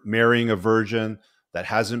you're marrying a virgin that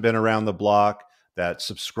hasn't been around the block, that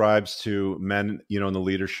subscribes to men, in the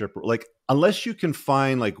leadership, like unless you can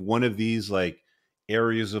find like one of these like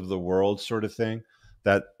areas of the world sort of thing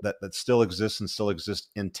that still exists and still exists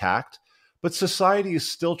intact. But society is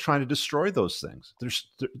still trying to destroy those things.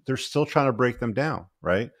 They're still trying to break them down,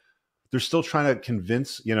 right? They're still trying to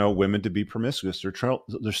convince, women to be promiscuous.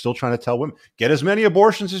 They're still trying to tell women, get as many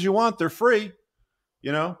abortions as you want. They're free.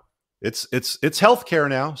 It's healthcare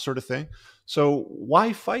now, sort of thing. So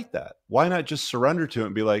why fight that? Why not just surrender to it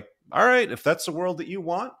and be like, all right, if that's the world that you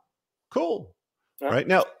want, cool. Yeah. Right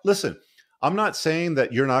now, listen, I'm not saying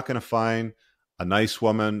that you're not going to find a nice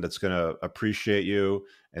woman that's going to appreciate you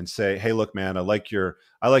and say, hey, look, man, I like your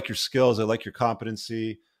skills. I like your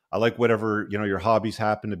competency. I like whatever, your hobbies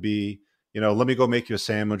happen to be. Let me go make you a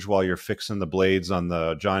sandwich while you're fixing the blades on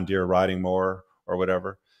the John Deere riding mower or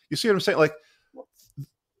whatever. You see what I'm saying? Like,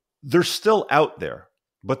 they're still out there,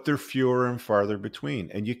 but they're fewer and farther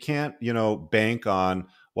between. And you can't, bank on,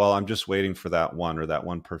 well, I'm just waiting for that one or that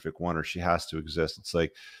one perfect one, or she has to exist. It's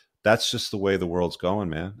like, that's just the way the world's going,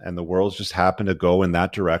 man. And the world's just happened to go in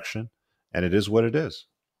that direction. And it is what it is.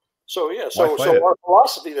 So our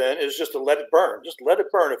philosophy then is just to let it burn. Just let it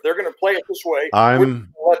burn. If they're going to play it this way, we're going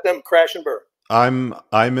to let them crash and burn.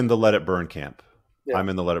 I'm in the let it burn camp. Yeah. I'm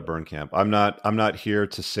in the let it burn camp. I'm not here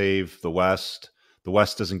to save the West. The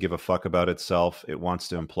West doesn't give a fuck about itself. It wants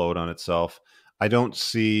to implode on itself.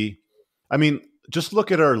 Just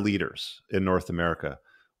look at our leaders in North America.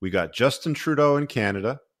 We got Justin Trudeau in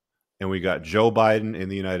Canada, and we got Joe Biden in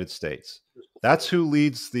the United States. That's who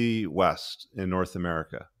leads the West in North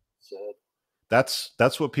America.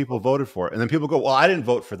 That's what people voted for. And then people go, well, I didn't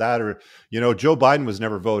vote for that. Or, Joe Biden was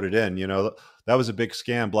never voted in. That was a big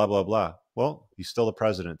scam, blah, blah, blah. Well, he's still the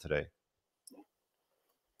president today.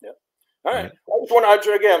 Yeah. All right.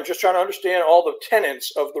 I'm just trying to understand all the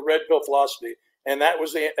tenets of the red pill philosophy. And that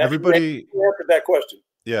was everybody answered that question.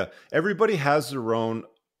 Yeah. Everybody has their own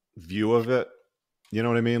view of it. You know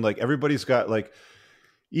what I mean? Like everybody's got like,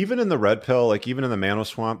 even in the red pill, like even in the Mano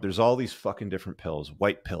Swamp, there's all these fucking different pills: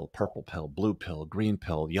 white pill, purple pill, blue pill, green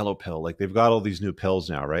pill, yellow pill. Like they've got all these new pills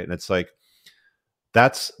now, right? And it's like,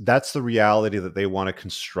 that's the reality that they want to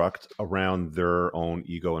construct around their own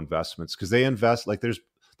ego investments. Cause they invest, like there's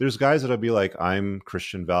guys that'll be like, I'm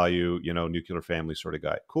Christian value, nuclear family sort of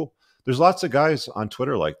guy. Cool. There's lots of guys on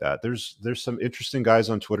Twitter like that. There's some interesting guys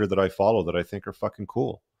on Twitter that I follow that I think are fucking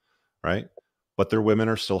cool. Right. But their women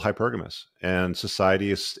are still hypergamous, and society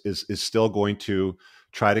is still going to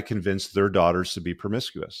try to convince their daughters to be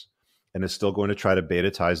promiscuous, and is still going to try to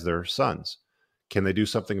beta-tize their sons. Can they do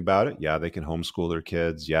something about it? Yeah, they can homeschool their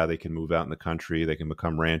kids. Yeah, they can move out in the country. They can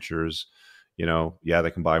become ranchers. Yeah,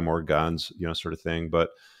 they can buy more guns, sort of thing. But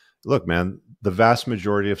look, man, the vast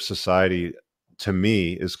majority of society, to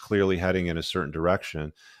me, is clearly heading in a certain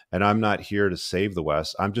direction. And I'm not here to save the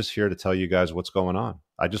West. I'm just here to tell you guys what's going on.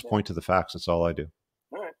 I just point to the facts. That's all I do.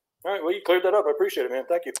 All right. Well, you cleared that up. I appreciate it, man.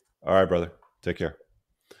 Thank you. All right, brother. Take care.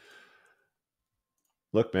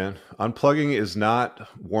 Look, man, unplugging is not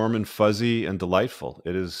warm and fuzzy and delightful.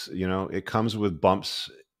 It is, it comes with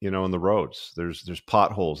bumps in the roads. There's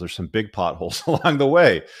potholes. There's some big potholes along the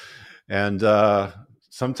way. And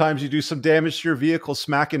sometimes you do some damage to your vehicle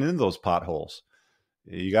smacking into those potholes.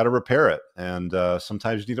 You got to repair it. And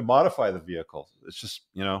sometimes you need to modify the vehicle. It's just,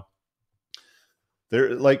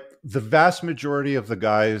 they're like the vast majority of the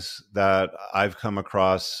guys that I've come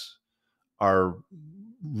across are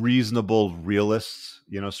reasonable realists,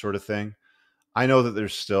 sort of thing. I know that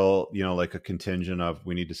there's still, like a contingent of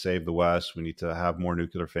we need to save the West. We need to have more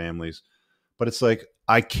nuclear families. But it's like,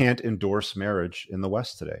 I can't endorse marriage in the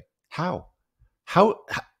West today. How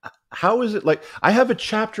is it like I have a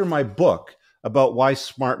chapter in my book about why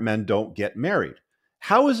smart men don't get married?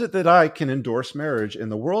 How is it that I can endorse marriage in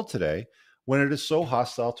the world today when it is so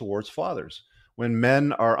hostile towards fathers? When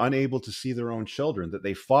men are unable to see their own children, that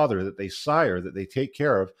they father, that they sire, that they take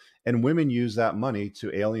care of, and women use that money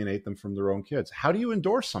to alienate them from their own kids? How do you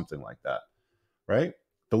endorse something like that, right?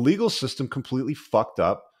 The legal system completely fucked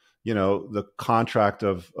up, the contract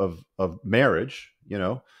of marriage,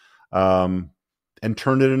 and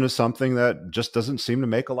turned it into something that just doesn't seem to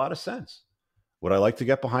make a lot of sense. Would I like to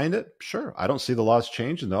get behind it? Sure. I don't see the laws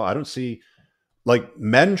changing, though. I don't see, like,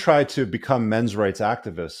 men try to become men's rights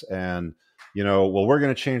activists and, well, we're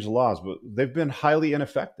going to change the laws, but they've been highly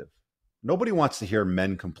ineffective. Nobody wants to hear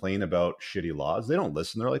men complain about shitty laws. They don't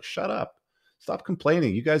listen. They're like, shut up. Stop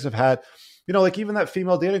complaining. You guys have had, like even that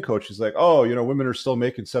female dating coach is like, oh, women are still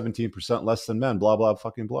making 17% less than men, blah, blah,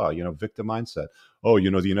 fucking blah, victim mindset. Oh,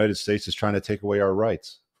 the United States is trying to take away our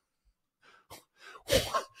rights.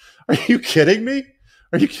 Are you kidding me?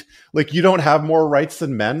 Are you like, you don't have more rights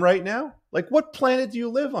than men right now? Like, what planet do you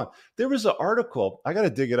live on? There was an article, I got to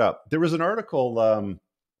dig it up. There was an article,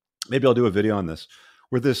 maybe I'll do a video on this,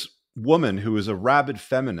 where this woman who is a rabid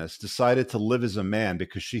feminist decided to live as a man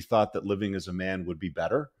because she thought that living as a man would be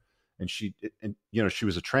better. And she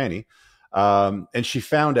was a tranny. And she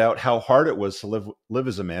found out how hard it was to live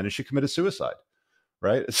as a man, and she committed suicide.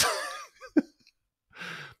 Right?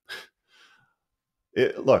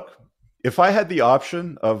 Look, if I had the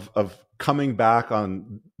option of coming back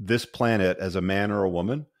on this planet as a man or a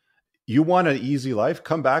woman, you want an easy life,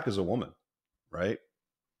 come back as a woman, right?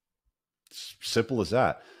 It's simple as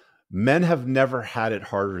that. Men have never had it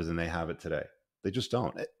harder than they have it today. They just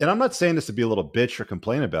don't. And I'm not saying this to be a little bitch or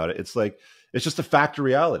complain about it. It's like, it's just a fact of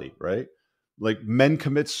reality, right? Like, men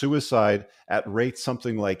commit suicide at rates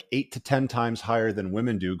something like 8 to 10 times higher than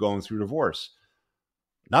women do going through divorce.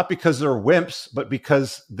 Not because they're wimps, but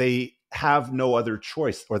because they have no other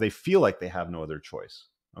choice, or they feel like they have no other choice.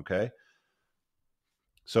 Okay.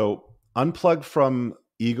 So unplug from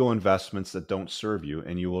ego investments that don't serve you,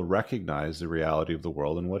 and you will recognize the reality of the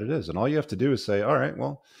world and what it is. And all you have to do is say, all right,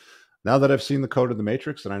 well, now that I've seen the code of the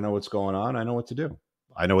matrix and I know what's going on, I know what to do.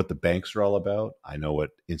 I know what the banks are all about. I know what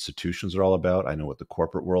institutions are all about. I know what the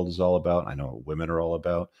corporate world is all about. I know what women are all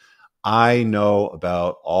about. I know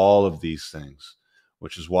about all of these things,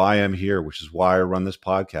 which is why I'm here, which is why I run this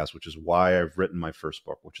podcast, which is why I've written my first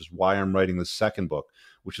book, which is why I'm writing the second book,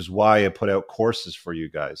 which is why I put out courses for you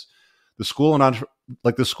guys. The school of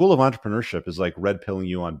entrepreneurship is like red pilling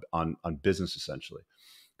you on business, essentially,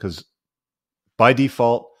 because by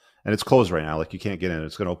default, and it's closed right now, like you can't get in.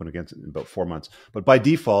 It's going to open again in about 4 months. But by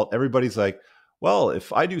default, everybody's like, well,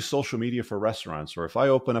 if I do social media for restaurants, or if I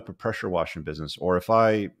open up a pressure washing business, or if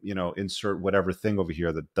I, insert whatever thing over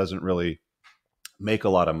here that doesn't really make a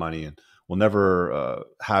lot of money and will never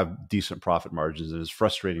have decent profit margins and is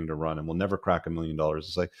frustrating to run and will never crack $1 million.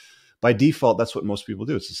 It's like, by default, that's what most people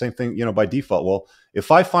do. It's the same thing, by default. Well,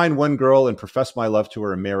 if I find one girl and profess my love to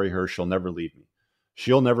her and marry her, she'll never leave me.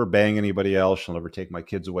 She'll never bang anybody else. She'll never take my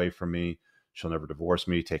kids away from me. She'll never divorce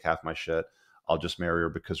me, take half my shit. I'll just marry her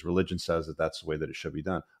because religion says that that's the way that it should be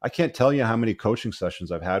done. I can't tell you how many coaching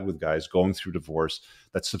sessions I've had with guys going through divorce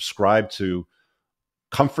that subscribe to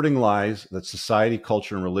comforting lies that society,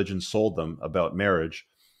 culture, and religion sold them about marriage,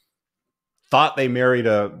 thought they married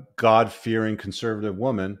a God-fearing conservative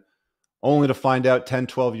woman, only to find out 10,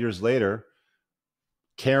 12 years later,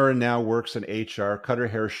 Karen now works in HR, cut her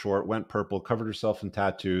hair short, went purple, covered herself in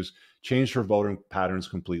tattoos, changed her voting patterns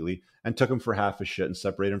completely, and took him for half his shit and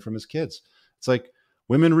separated him from his kids. It's like,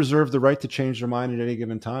 women reserve the right to change their mind at any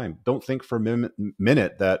given time. Don't think for a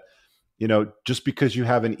minute that, just because you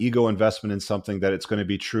have an ego investment in something, that it's going to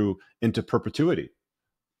be true into perpetuity.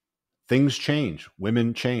 Things change.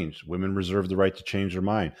 Women change. Women reserve the right to change their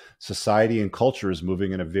mind. Society and culture is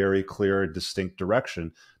moving in a very clear, distinct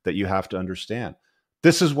direction that you have to understand.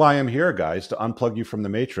 This is why I'm here, guys, to unplug you from the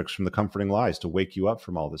matrix, from the comforting lies, to wake you up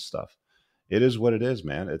from all this stuff. It is what it is,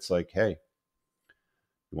 man. It's like, hey,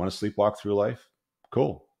 you want to sleepwalk through life?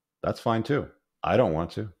 Cool. That's fine too. I don't want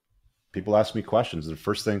to. People ask me questions. The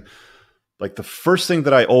first thing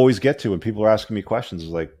that I always get to when people are asking me questions is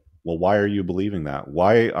like, well, why are you believing that?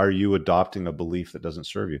 Why are you adopting a belief that doesn't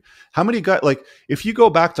serve you? How many guys, like, if you go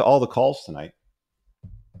back to all the calls tonight,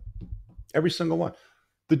 every single one,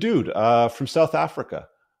 the dude from South Africa,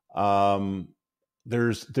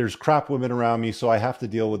 there's crap women around me, so I have to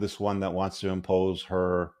deal with this one that wants to impose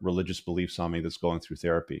her religious beliefs on me that's going through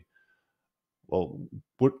therapy. Well,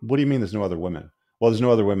 what do you mean there's no other women? Well, there's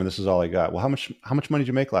no other women. This is all I got. Well, how much money did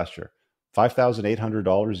you make last year? $5,800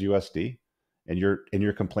 USD, and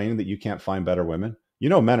you're complaining that you can't find better women. You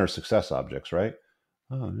know, men are success objects, right?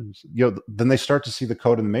 Oh, then they start to see the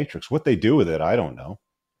code in the matrix. What they do with it, I don't know.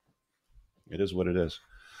 It is what it is.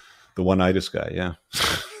 The one-itis guy, yeah.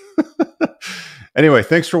 Anyway,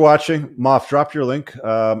 thanks for watching. Moff, drop your link.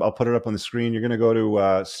 I'll put it up on the screen. You're going to go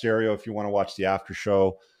to Stereo if you want to watch the after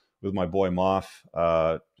show with my boy Moff.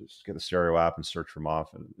 Just get the Stereo app and search for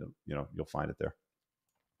Moff, and you'll find it there.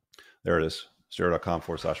 There it is,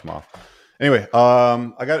 stereo.com/Moff. Anyway,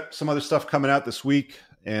 I got some other stuff coming out this week,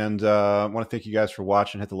 and I want to thank you guys for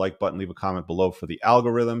watching. Hit the like button, leave a comment below for the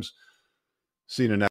algorithms. See you in the next.